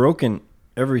he's broken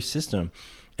every system.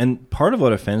 And part of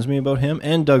what offends me about him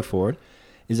and Doug Ford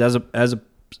is as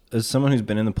someone who's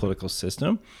been in the political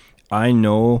system, I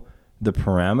know the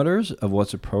parameters of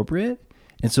what's appropriate.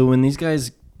 And so when these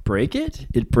guys break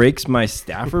it breaks my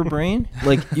staffer brain.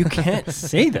 Like you can't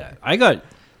say that. I got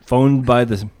phoned by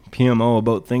the PMO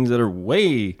about things that are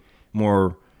way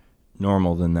more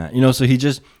normal than that. So he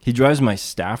drives my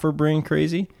staffer brain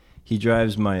crazy. He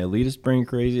drives my elitist brain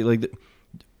crazy. Like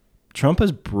Trump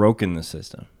has broken the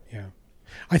system. Yeah.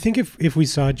 I think if we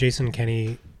saw Jason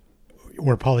Kenney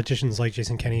or politicians like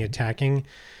Jason Kenney attacking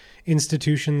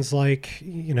institutions like,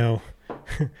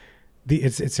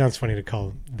 it sounds funny to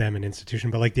call them an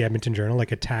institution, but like the Edmonton Journal,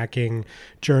 like attacking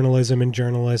journalism and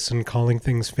journalists and calling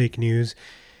things fake news,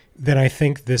 then I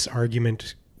think this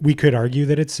argument, we could argue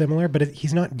that it's similar, but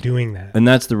he's not doing that. And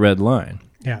that's the red line.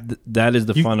 Yeah. That is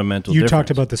the fundamental difference. You talked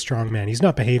about the strong man. He's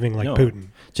not behaving like Putin.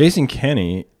 Jason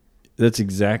Kenney, that's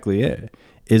exactly it,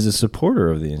 is a supporter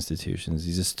of the institutions.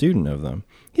 He's a student of them.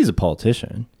 He's a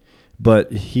politician,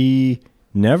 but he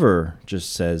never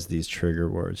just says these trigger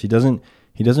words. He doesn't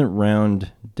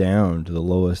round down to the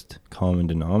lowest common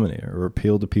denominator or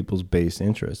appeal to people's base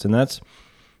interests. And that's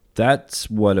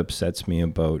what upsets me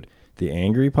about the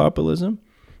angry populism,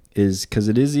 is because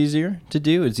it is easier to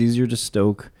do. It's easier to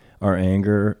stoke our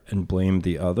anger and blame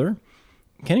the other.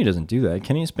 Kenny doesn't do that.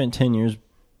 Kenny spent 10 years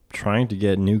trying to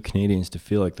get new Canadians to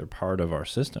feel like they're part of our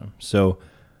system. So,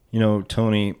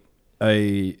 Tony,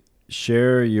 I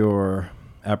share your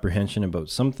apprehension about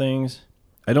some things.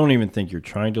 I don't even think you're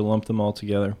trying to lump them all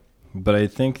together, but I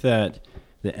think that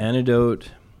the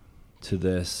antidote to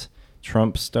this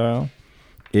Trump style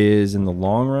is, in the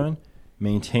long run,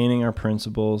 maintaining our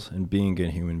principles and being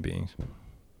good human beings.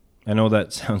 I know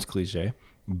that sounds cliche,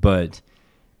 but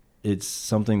it's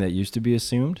something that used to be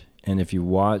assumed. And if you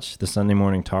watch the Sunday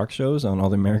morning talk shows on all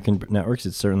the American networks,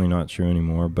 it's certainly not true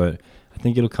anymore, but I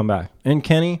think it'll come back. And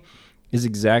Kenny is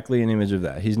exactly an image of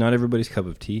that. He's not everybody's cup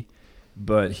of tea,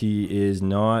 but he is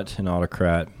not an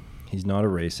autocrat. He's not a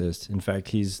racist. In fact,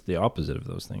 he's the opposite of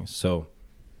those things. So,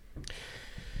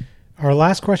 our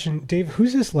last question, Dave,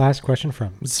 who's this last question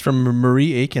from? It's from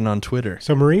Marie Aiken on Twitter.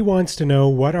 So Marie wants to know,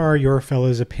 what are your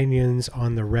fellows' opinions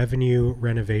on the revenue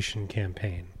renovation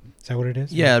campaign? Is that what it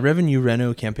is? Yeah, revenue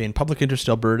reno campaign. Public Interest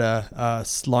Alberta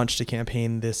launched a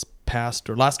campaign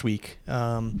last week,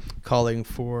 calling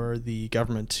for the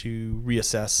government to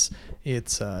reassess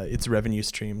its revenue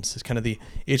streams. It's kind of the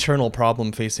eternal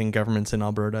problem facing governments in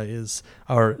Alberta is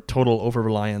our total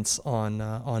over-reliance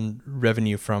on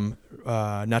revenue from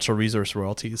natural resource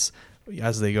royalties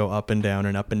as they go up and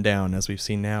down, as we've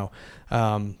seen now.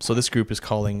 So this group is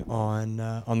calling on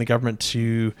the government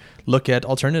to look at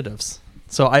alternatives.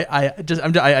 So I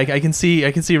can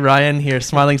see Ryan here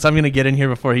smiling, so I'm going to get in here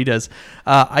before he does.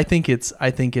 I think it's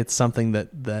something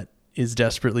that is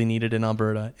desperately needed in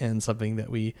Alberta, and something that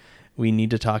we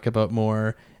need to talk about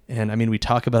more. And I mean, we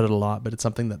talk about it a lot, but it's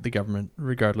something that the government,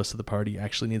 regardless of the party,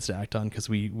 actually needs to act on, because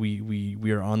we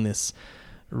are on this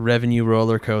revenue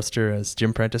roller coaster, as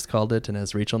Jim Prentice called it, and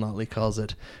as Rachel Notley calls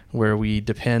it, where we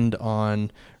depend on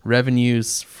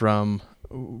revenues from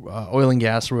oil and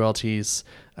gas royalties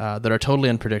that are totally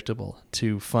unpredictable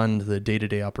to fund the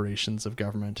day-to-day operations of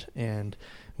government. And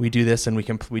we do this and we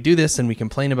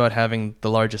complain about having the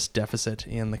largest deficit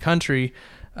in the country.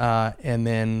 And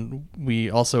then we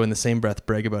also in the same breath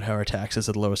brag about how our taxes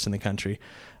are the lowest in the country.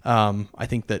 I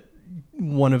think that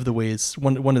one of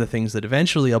the things that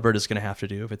eventually Alberta's going to have to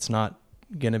do, if it's not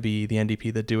going to be the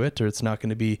NDP that do it, or it's not going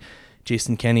to be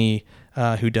Jason Kenney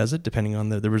who does it, depending on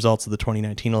the results of the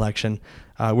 2019 election,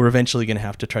 we're eventually going to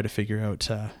have to try to figure out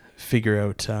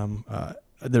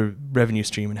the revenue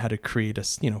stream and how to create a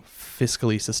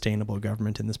fiscally sustainable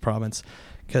government in this province,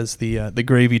 because the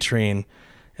gravy train,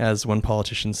 as one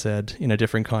politician said in a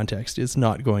different context, is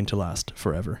not going to last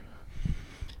forever.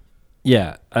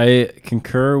 Yeah, I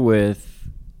concur with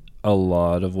a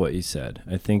lot of what you said.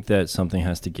 I think that something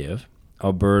has to give.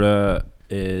 Alberta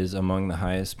is among the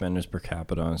highest spenders per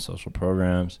capita on social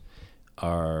programs.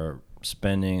 Our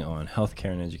spending on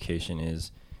healthcare and education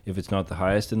is, if it's not the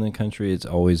highest in the country, it's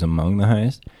always among the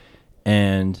highest.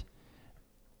 And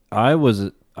I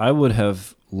would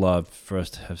have loved for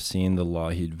us to have seen the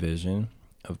Lougheed vision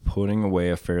of putting away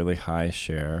a fairly high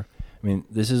share. I mean,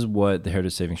 this is what the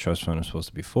Heritage Savings Trust Fund is supposed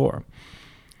to be for,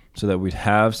 so that we'd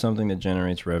have something that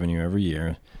generates revenue every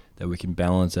year, that we can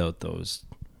balance out those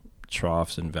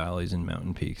troughs and valleys and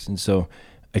mountain peaks. And so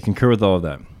I concur with all of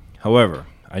that. However,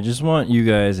 I just want you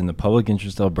guys in the public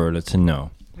interest Alberta to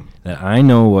know that I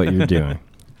know what you're doing.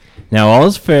 Now, all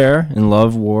is fair in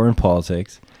love, war, and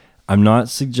politics. I'm not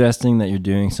suggesting that you're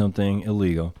doing something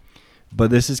illegal, but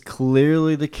this is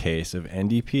clearly the case of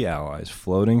NDP allies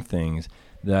floating things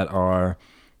that are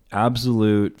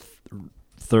absolute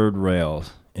third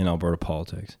rails in Alberta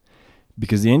politics.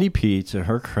 Because the NDP, to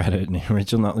her credit, and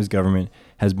Rachel Notley's government,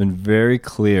 has been very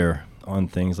clear on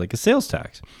things like a sales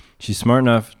tax. She's smart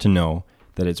enough to know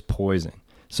that it's poison.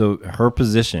 So her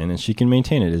position, and she can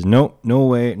maintain it, is no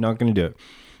way, not going to do it.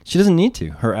 She doesn't need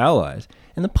to. Her allies.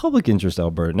 And the Public Interest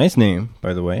Alberta, nice name,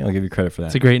 by the way. I'll give you credit for that.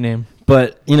 It's a great name.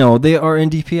 But, they are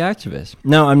NDP activists.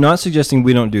 Now, I'm not suggesting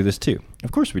we don't do this too.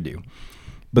 Of course we do.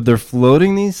 But they're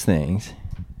floating these things,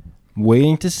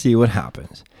 waiting to see what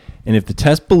happens. And if the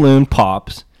test balloon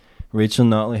pops, Rachel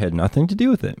Notley had nothing to do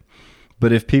with it.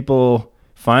 But if people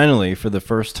finally, for the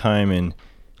first time in,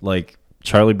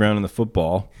 Charlie Brown in the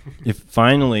football, if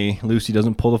finally Lucy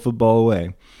doesn't pull the football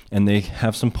away and they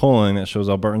have some polling that shows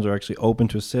Albertans are actually open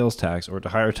to a sales tax or to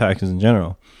higher taxes in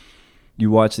general, you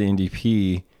watch the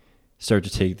NDP start to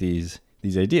take these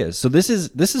ideas. So this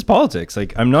is politics.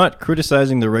 I'm not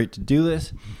criticizing the right to do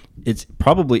this. It's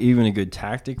probably even a good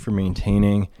tactic for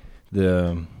maintaining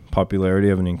the popularity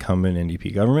of an incumbent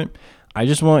NDP government. I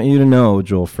just want you to know,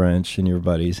 Joel French and your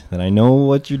buddies, that I know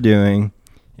what you're doing.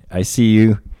 I see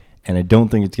you, and I don't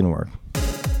think it's going to work.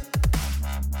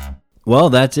 Well,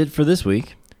 that's it for this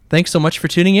week. Thanks so much for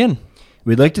tuning in.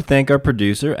 We'd like to thank our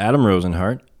producer, Adam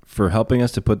Rosenhart, for helping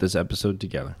us to put this episode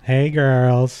together. Hey,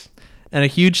 girls. And a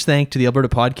huge thank to the Alberta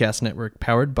Podcast Network,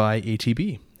 powered by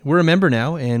ATB. We're a member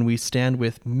now, and we stand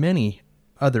with many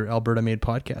other Alberta-made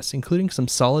podcasts, including some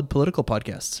solid political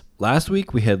podcasts. Last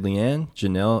week, we had Leanne,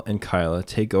 Janelle, and Kyla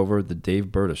take over the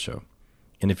Dave Berta Show.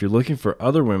 And if you're looking for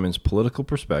other women's political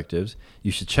perspectives,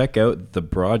 you should check out The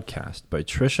Broadcast by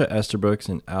Trisha Esterbrooks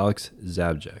and Alex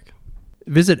Zabjek.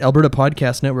 Visit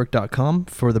albertapodcastnetwork.com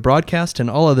for The Broadcast and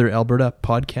all other Alberta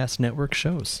Podcast Network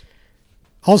shows.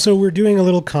 Also, we're doing a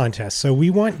little contest, so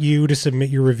we want you to submit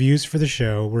your reviews for the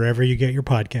show wherever you get your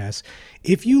podcasts.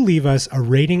 If you leave us a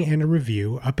rating and a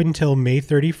review up until May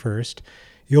 31st,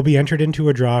 you'll be entered into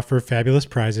a draw for fabulous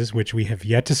prizes, which we have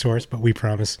yet to source, but we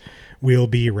promise will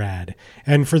be rad.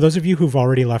 And for those of you who've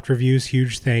already left reviews,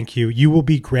 huge thank you. You will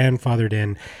be grandfathered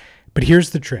in. But here's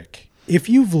the trick. If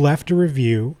you've left a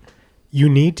review, you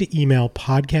need to email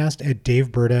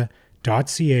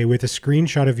podcast@daveberta.ca with a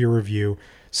screenshot of your review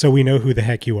so we know who the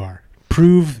heck you are.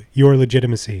 Prove your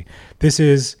legitimacy. This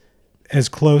is as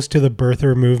close to the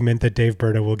birther movement that Dave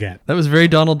Berta will get. That was very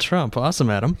Donald Trump. Awesome,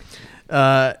 Adam.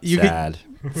 Sad.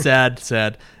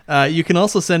 Sad. You can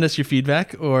also send us your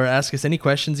feedback or ask us any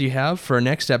questions you have for our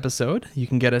next episode. You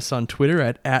can get us on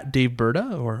Twitter at Dave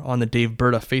Berta or on the Dave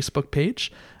Berta Facebook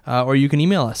page, or you can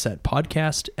email us at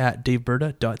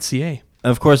podcast@daveberta.ca.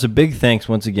 Of course, a big thanks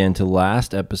once again to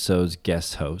last episode's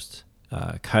guest hosts,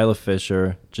 Kyla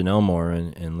Fisher, Janelle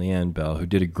Morin, and Leanne Bell, who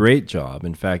did a great job.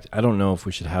 In fact, I don't know if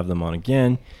we should have them on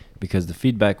again because the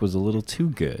feedback was a little too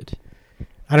good.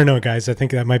 I don't know, guys. I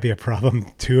think that might be a problem.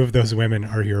 Two of those women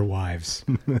are your wives.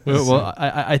 Well,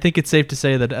 I think it's safe to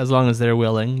say that as long as they're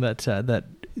willing, that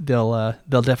they'll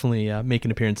definitely make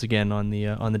an appearance again on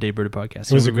the Dave Berta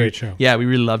podcast. It was a great show. Yeah, we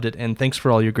really loved it, and thanks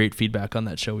for all your great feedback on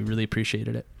that show. We really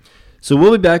appreciated it. So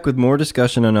we'll be back with more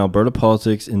discussion on Alberta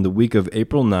politics in the week of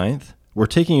April 9th. We're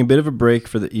taking a bit of a break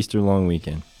for the Easter long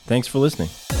weekend. Thanks for listening.